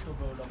 Ma'u ha'tov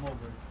be'olamo,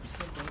 where it's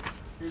specific.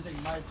 Here's saying,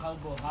 Ma'u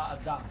ha'tov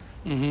ha'adam.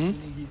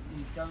 Meaning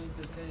he's coming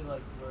to say,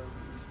 like, where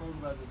we spoke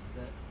about this,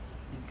 that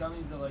he's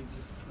coming to like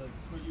just like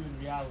put you in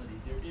reality.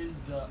 There is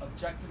the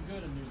objective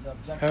good and there's the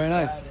objective Very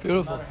nice, bad.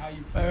 beautiful. No matter how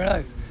you feel. Very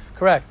nice,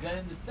 correct. Then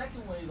in the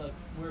second way, like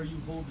where are you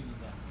holding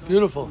it at?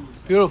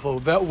 Beautiful.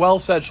 Well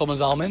said, Shlomo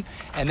Zalman.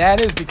 And that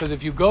is because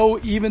if you go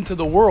even to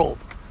the world,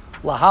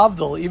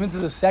 lahavdil, even to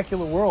the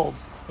secular world,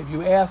 if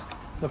you ask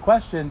the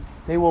question,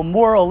 they will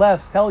more or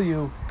less tell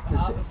you. The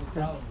opposite,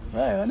 probably.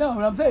 Right.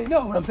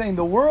 What I'm saying.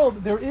 The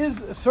world, there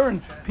is a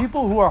certain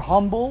people who are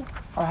humble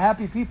are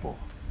happy people.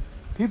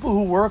 People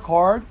who work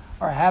hard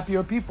are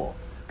happier people.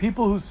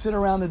 People who sit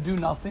around and do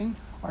nothing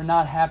are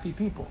not happy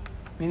people.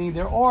 Meaning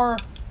there are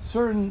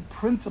certain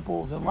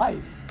principles in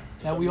life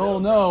that we all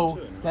know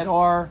that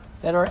are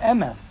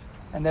emes,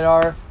 and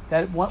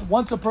that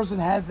once a person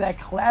has that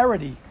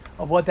clarity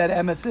of what that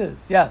emes is.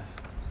 Yes.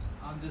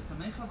 The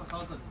Samecha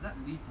B'Chalka, does that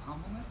lead to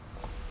humbleness?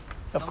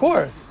 Of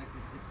course.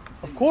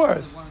 Of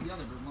course.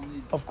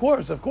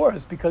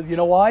 Because you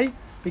know why?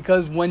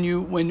 Because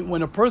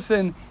when a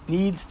person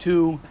needs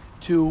to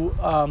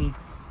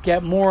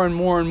get more and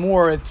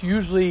more, it's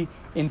usually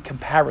in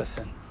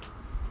comparison.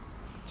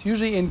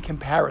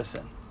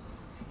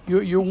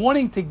 You're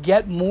wanting to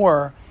get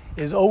more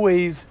is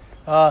always.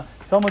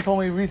 Someone told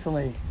me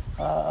recently,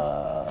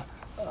 a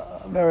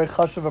very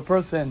chush of a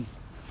person.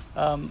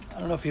 I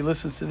don't know if he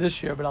listens to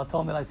this year, but I'll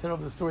tell him that I said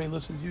over the story. He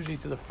listens usually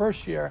to the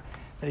first year.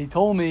 That he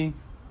told me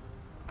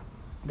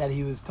that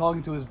he was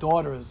talking to his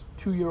daughter, his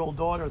 2-year-old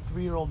daughter,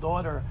 3-year-old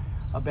daughter,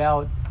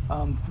 about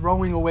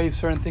throwing away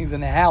certain things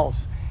in the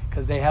house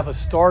because they have a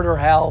starter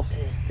house.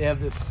 They have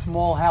this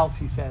small house,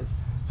 he says.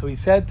 So he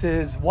said to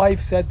his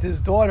wife, said to his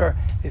daughter,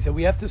 they said,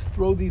 we have to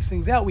throw these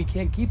things out. We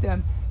can't keep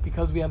them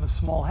because we have a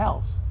small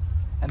house.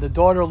 And the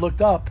daughter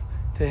looked up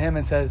to him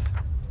and says,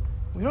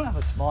 we don't have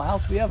a small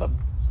house. We have a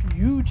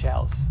huge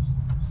house.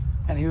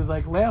 And he was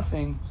like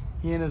laughing.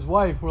 He and his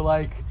wife were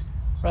like,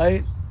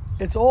 right?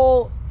 It's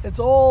all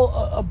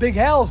a big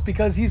house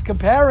because he's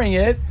comparing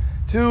it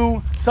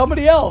to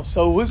somebody else.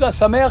 So who's a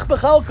sameach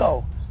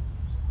b'chalko?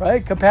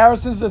 Right?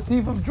 Comparison's the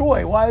thief of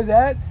joy. Why is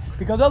that?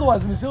 Because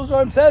otherwise,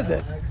 Mesillas says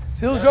it.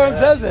 Mesillas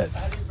says it.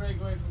 How do you break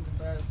away from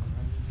comparison?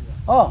 How do you do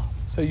that? Oh,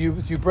 so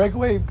you break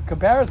away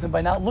comparison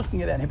by not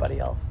looking at anybody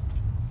else.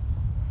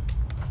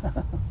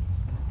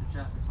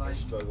 I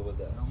struggle with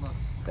that.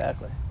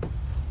 Exactly.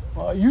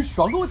 Well, you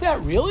struggle with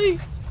that, really?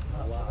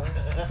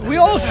 We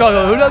all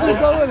struggle. Who doesn't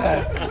struggle with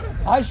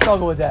that? I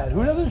struggle with that.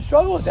 Who doesn't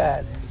struggle with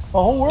that?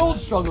 The whole world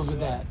struggles with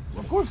that.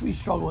 Of course we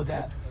struggle with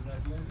that.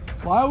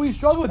 Why are we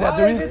struggling with that?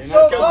 Why is it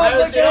so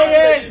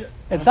complicated?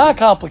 It's not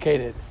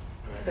complicated.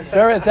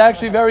 It's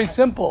actually very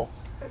simple.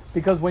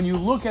 Because when you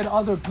look at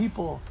other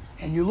people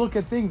and you look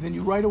at things and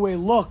you right away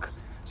look,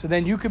 so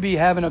then you could be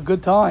having a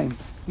good time.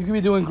 You could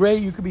be doing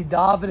great. You could be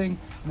davening.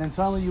 And then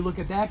suddenly you look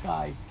at that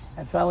guy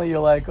and suddenly you're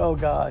like, oh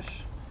gosh,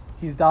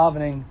 he's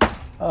davening.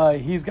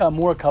 He's got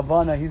more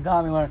kavanah. He's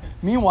davening.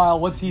 Meanwhile,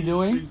 what's he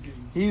doing?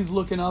 He's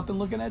looking up and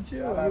looking at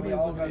you.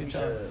 Everybody's looking at each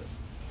other.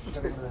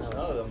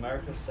 No,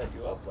 America set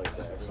you up like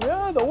that.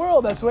 Yeah, the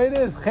world. That's the way it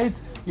is.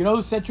 You know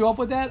who set you up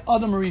with that?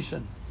 Adam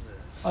Rishon.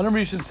 Adam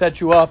Rishon set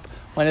you up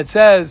when it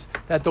says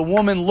that the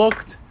woman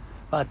looked,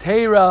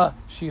 Vatera,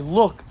 she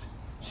looked,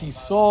 she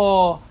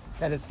saw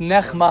that it's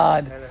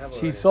nechmad,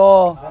 she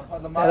saw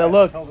that it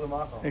looked.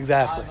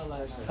 Exactly.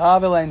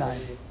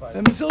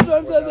 The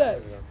Mesillas says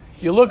that.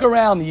 You look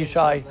around the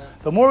Yishai.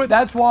 The more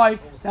that's why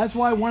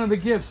one of the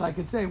gifts I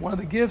could say one of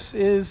the gifts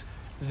is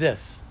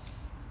this.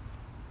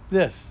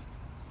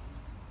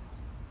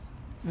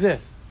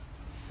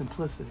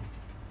 Simplicity.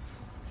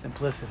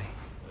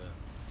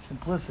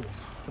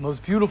 The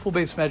most beautiful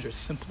base measure,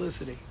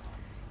 simplicity.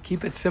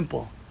 Keep it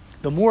simple.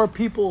 The more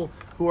people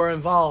who are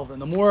involved and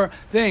the more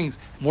things,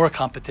 more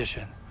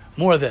competition,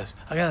 more of this.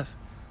 I guess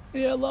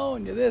you're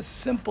alone, you're this,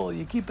 simple.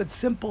 You keep it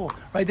simple,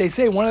 right? They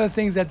say one of the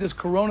things that this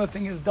Corona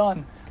thing has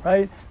done,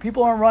 right?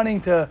 People aren't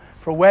running for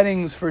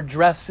weddings, for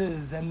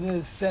dresses and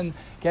this and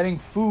getting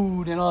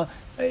food and all.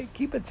 Hey,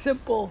 keep it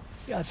simple.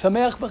 Yeah,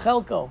 sameach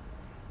b'chelko.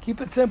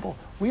 Keep it simple.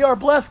 We are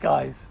blessed,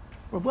 guys.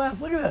 We're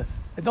blessed. Look at this.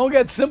 It don't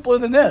get simpler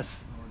than this.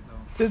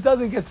 This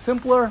doesn't get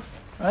simpler,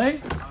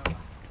 right?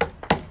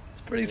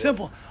 It's pretty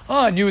simple.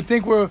 Oh, and you would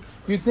think we're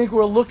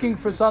looking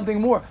for something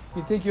more.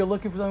 You think you're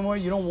looking for something more.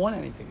 You don't want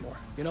anything more.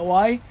 You know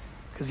why?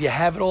 Because you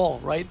have it all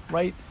right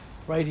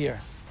here.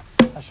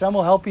 Hashem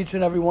will help each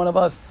and every one of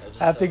us.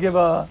 Have to give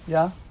a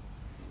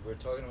We're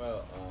talking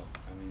about.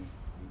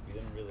 We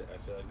didn't really. I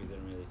feel like we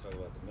didn't really talk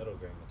about the middle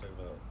ground. We talked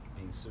about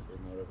being super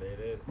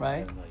motivated,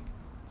 right? And like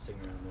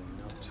singing around doing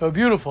nothing. So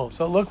beautiful.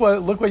 So look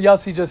what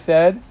Yossi just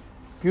said.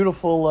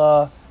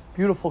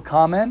 Beautiful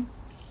comment.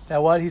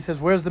 That what he says.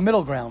 Where's the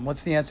middle ground?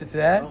 What's the answer to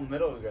that? No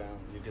middle ground,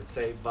 you could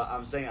say. But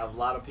I'm saying a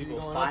lot of people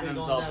find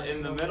themselves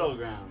in the middle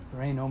ground.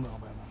 There ain't no middle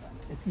ground.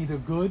 It's either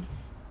good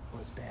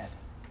or it's bad.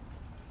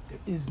 There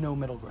is no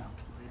middle ground.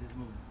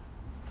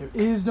 There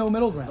is no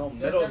middle ground.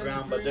 There's no middle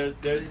ground, but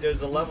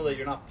there's a level that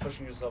you're not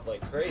pushing yourself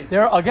like crazy.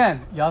 There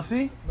again,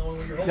 Yossi.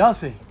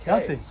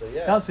 Yossi.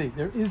 So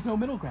there is no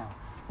middle ground.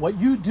 What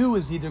you do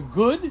is either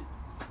good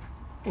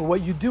or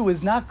what you do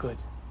is not good.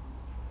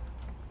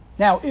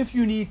 Now, if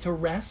you need to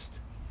rest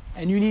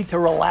and you need to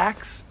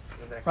relax,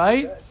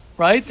 right,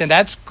 then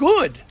that's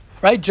good,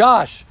 right?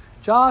 Josh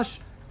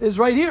is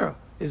right here.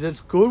 Is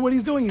it good what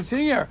he's doing? He's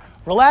sitting here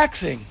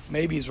relaxing.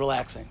 Maybe he's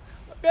relaxing.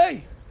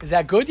 Okay, is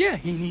that good? Yeah,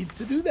 he needs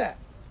to do that.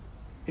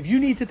 If you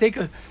need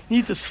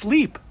to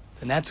sleep,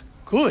 then that's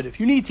good. If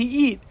you need to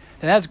eat,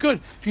 then that's good.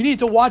 If you need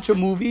to watch a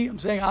movie, I'm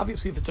saying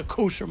obviously if it's a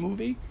kosher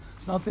movie,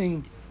 it's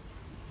nothing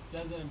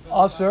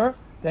usher,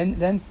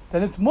 then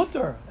it's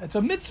mutter. It's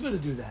a mitzvah to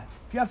do that.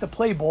 If you have to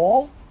play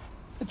ball,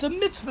 it's a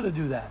mitzvah to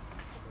do that.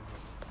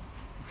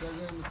 It says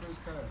it in the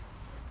first paragraph.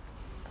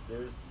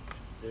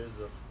 There's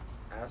an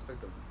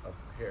aspect of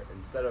here,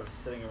 instead of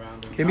sitting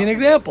around doing Give me an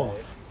nothing example. all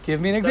day,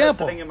 Give me an instead of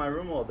example. sitting in my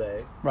room all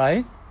day,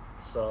 Right?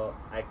 so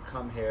I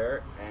come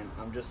here and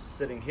I'm just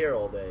sitting here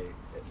all day.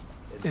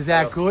 Is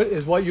that good?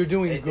 Is what you're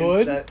doing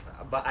good?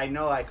 But I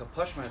know I could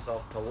push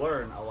myself to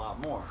learn a lot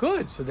more.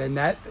 Good. So then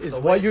that is So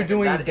what wait a you're second,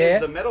 doing that bad.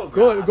 is the middle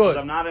ground, Good. 'cause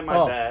I'm not in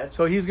my bed.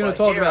 So he's going to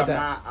but talk here about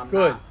I'm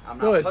that. not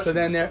Good. So pushing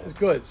then myself.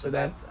 good. So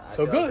I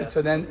so feel good. like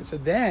So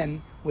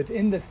then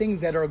within the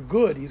things that are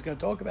good, he's going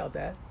to talk about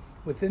that.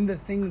 Within the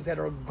things that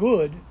are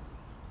good,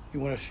 you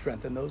want to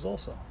strengthen those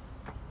also.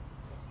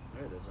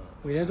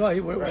 We didn't talk.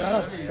 We're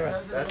not.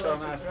 Correct. That's what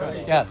I'm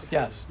asking.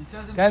 Yes.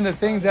 Then the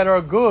things that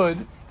are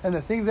good,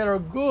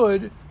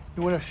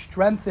 you want to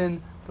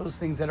strengthen those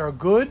things that are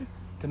good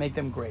to make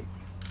them great.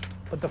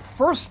 But the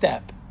first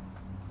step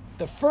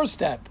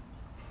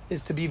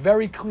is to be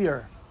very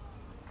clear.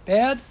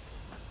 Bad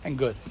and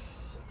good.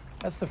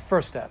 That's the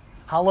first step.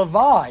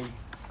 Halavai,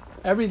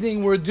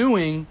 everything we're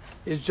doing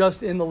is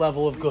just in the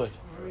level of good.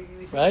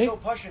 Right? So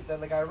push it that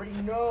like I already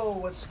know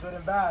what's good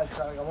and bad,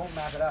 so like I won't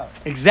map it out.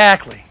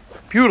 Exactly.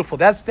 Beautiful.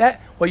 That's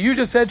that. What you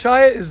just said,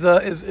 Shia, is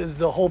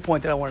the whole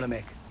point that I wanted to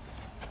make.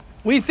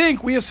 We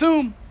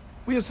assume.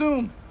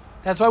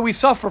 That's why we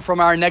suffer from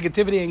our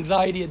negativity,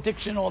 anxiety,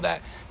 addiction, all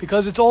that,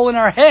 because it's all in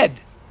our head.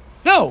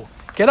 No.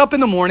 Get up in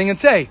the morning and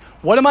say,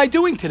 what am I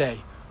doing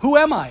today? Who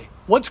am I?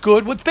 What's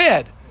good? What's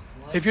bad?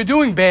 If you're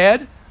doing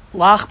bad,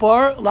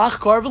 Lachbar,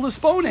 lachkar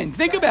v'lisponen.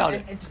 Think about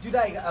it. And to do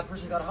that, a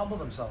person got to humble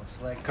themselves.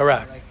 Like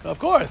Correct. Like, Of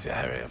course.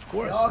 Yeah, of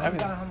course. it all comes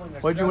Everything. down to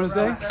humbling What do you want to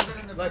yourself. say? It says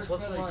it in the Lex, first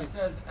what's the clip. line? It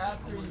says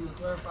after you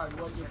clarified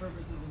what your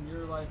purpose is in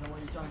your life and what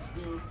you're trying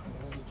to do,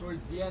 so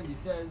towards the end he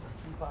says,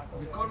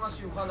 "וכל מה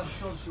שיוכל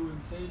לחשוב שהוא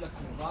אמצעי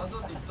לקרבה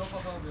הזאת, יבדוק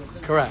אחריו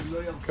ויוכיח Correct. שהוא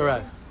לא ירפה."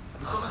 Correct.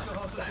 וכל מה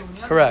שיוכל לחשוב שהוא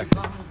מניע, Correct.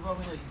 יברח מדבר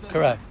מן האש. He says,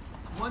 Correct.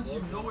 Once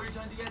you know where you're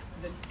trying to get,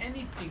 then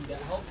anything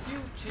that helps you,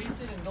 chase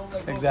it and don't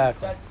let go.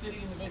 Exactly. If that's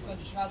sitting in the basement,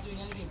 you're not doing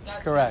anything. If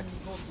that's Correct. getting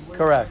you close to where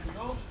Correct. you're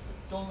trying to go,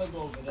 don't let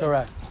go of it.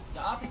 Correct.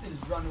 The opposite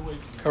is run away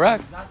from it.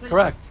 Correct. It's not saying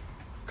Correct.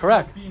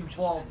 Correct. Be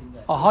involved in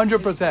that.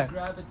 100%.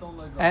 Grab it, don't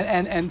let go.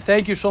 And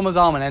thank you, Shlomo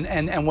Zalman.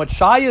 And what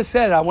Shaya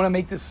said, I want to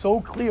make this so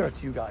clear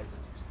to you guys.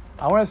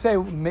 I want to say,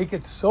 make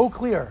it so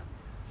clear,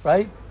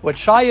 right? What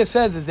Shaya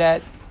says is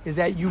that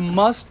you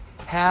must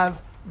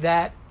have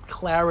that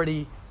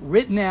clarity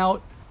written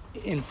out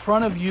in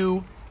front of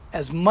you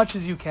as much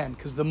as you can.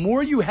 Because the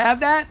more you have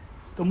that,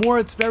 the more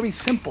it's very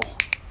simple.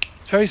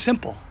 It's very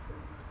simple.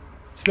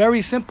 It's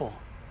very simple.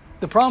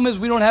 The problem is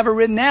we don't have it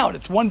written out.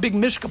 It's one big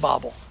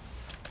mishkabobble.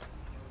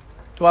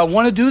 Do I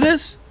want to do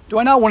this? Do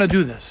I not want to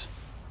do this?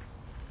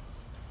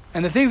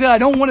 And the things that I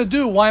don't want to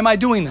do, why am I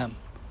doing them?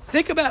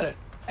 Think about it.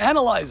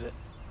 Analyze it.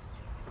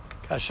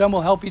 Hashem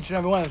will help each and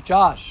every one of us.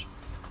 Josh,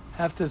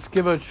 have to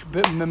give an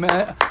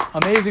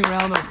amazing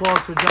round of applause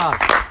for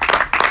Josh.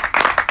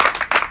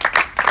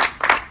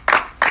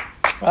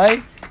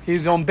 Right?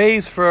 He's on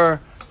base for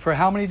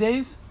how many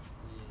days?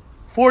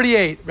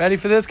 48. Ready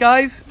for this,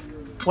 guys?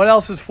 What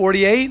else is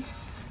 48?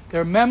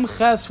 There are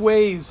memches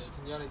ways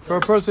for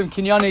a person,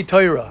 Kinyane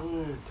Torah.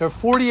 There are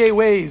 48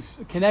 ways.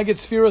 Keneged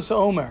Sfiras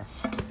Omer.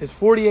 There's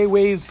 48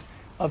 ways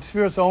of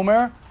Sfiras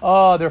Omer.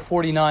 Oh, there are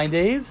 49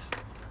 days.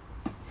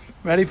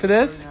 Ready for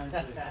this?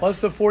 What's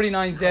the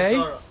 49th day?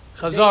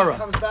 Chazara.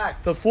 comes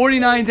back. The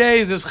 49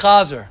 days is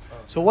Chazer.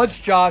 So what's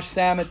Josh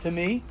Samet to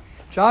me?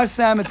 Josh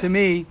Samet to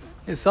me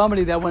is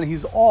somebody that when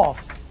he's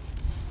off,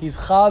 he's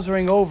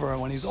chazering over.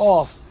 And when he's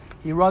off,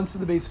 he runs to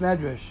the Beis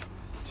Medrash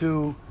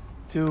to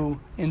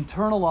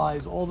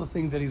internalize all the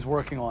things that he's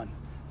working on.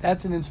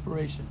 That's an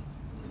inspiration.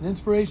 It's an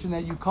inspiration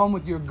that you come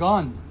with your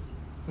gun,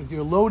 with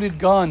your loaded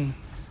gun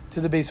to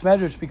the Beis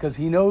Medrash, because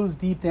he knows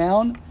deep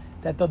down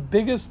that the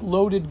biggest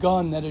loaded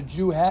gun that a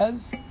Jew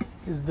has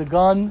is the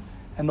gun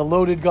and the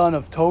loaded gun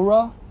of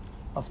Torah,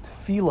 of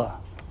Tefillah.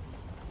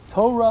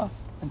 Torah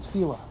and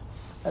Tefillah.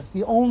 That's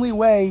the only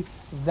way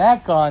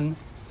that gun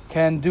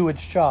can do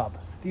its job.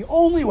 The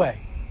only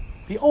way.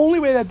 The only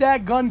way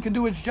that gun can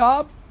do its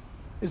job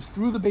is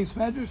through the Beis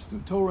Medrash,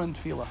 through Torah and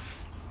Tefillah.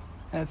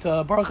 And it's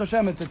Baruch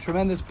Hashem, it's a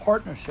tremendous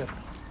partnership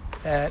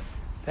that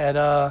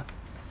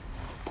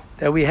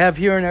we have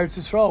here in Eretz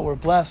Yisrael. We're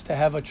blessed to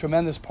have a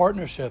tremendous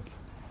partnership,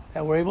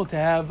 that we're able to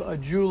have a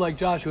Jew like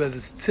Josh who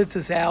sits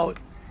us out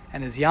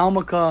and his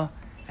yarmulke,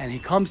 and he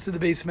comes to the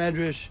Beis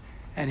Medrash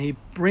and he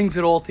brings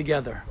it all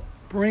together.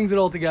 Brings it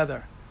all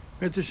together.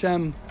 Eretz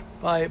Hashem,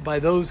 by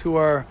those who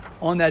are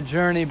on that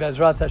journey,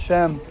 Bezrat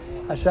Hashem,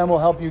 Hashem will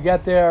help you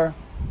get there.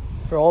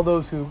 For all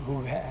those who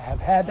have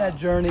had that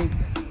journey,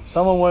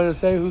 someone wanted to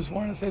say, who's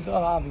wanted to say so?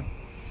 Avi.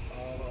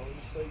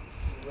 Just like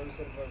you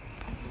said about,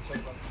 you talk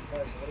about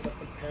comparison. What about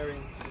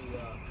comparing to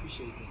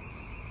appreciate things?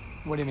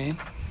 What do you mean?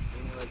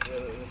 Meaning, like,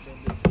 let's say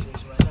in this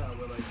situation right now,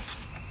 where like,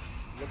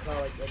 look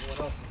how like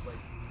everyone else is like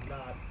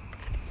not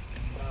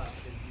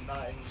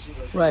in yeshiva,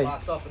 like, Right.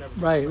 locked up and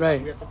everything. Right,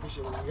 right. We have to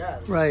appreciate what we have. It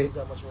just Right. means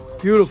that much more.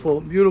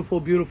 Beautiful, beautiful,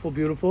 beautiful,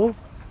 beautiful.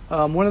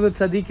 One of the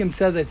tzaddikim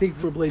says, I think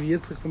for Levi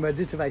Yitzchak from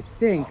Berditchev, I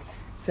think,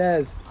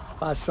 says,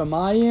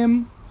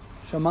 Shamayim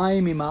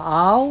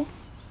ima'al,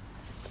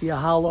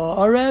 yahal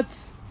haaretz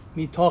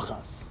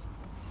mitochas.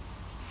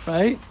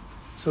 Right?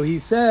 So he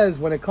says,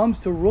 when it comes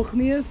to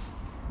ruchnius,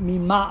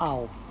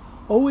 mima'al.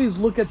 Always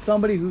look at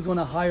somebody who's on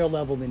a higher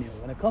level than you.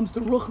 When it comes to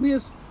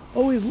ruchnius,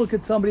 always look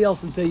at somebody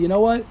else and say, you know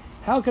what?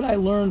 How can I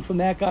learn from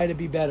that guy to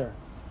be better?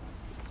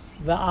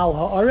 The al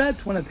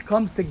haaretz, when it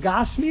comes to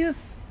gashmius,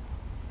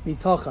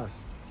 mitochas.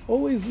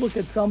 Always look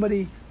at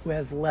somebody who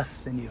has less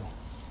than you.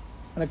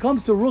 When it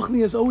comes to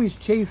ruchnius, always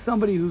chase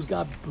somebody who's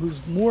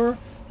more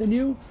than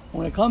you.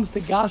 When it comes to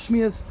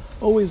gashmius,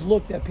 always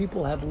look that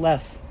people have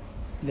less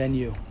than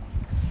you.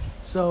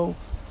 So,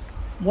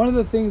 one of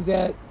the things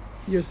that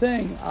you're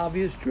saying,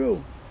 Avi, is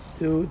true.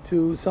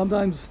 To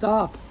sometimes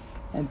stop,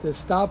 and to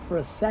stop for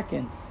a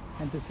second,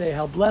 and to say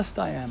how blessed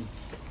I am,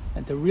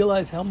 and to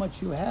realize how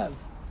much you have.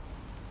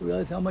 To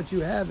realize how much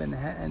you have, and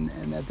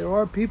that there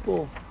are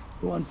people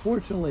who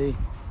unfortunately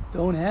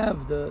don't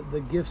have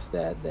the gifts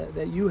that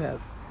you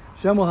have.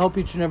 Hashem will help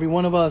each and every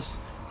one of us.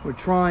 We're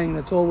trying.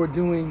 That's all we're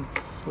doing.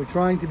 We're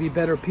trying to be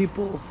better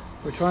people.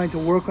 We're trying to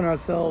work on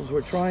ourselves.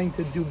 We're trying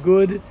to do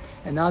good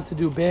and not to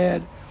do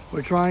bad.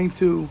 We're trying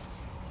to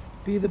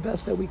be the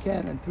best that we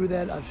can. And through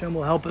that, Hashem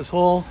will help us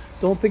all.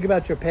 Don't think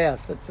about your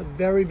past. That's a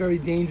very, very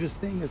dangerous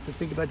thing, is to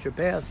think about your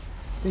past.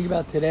 Think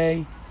about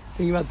today.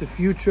 Think about the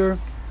future.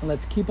 And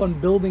let's keep on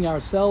building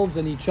ourselves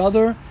and each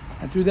other.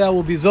 And through that,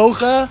 we'll be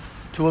Zocha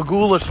to a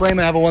Gula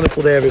Shlema. Have a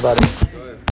wonderful day, everybody.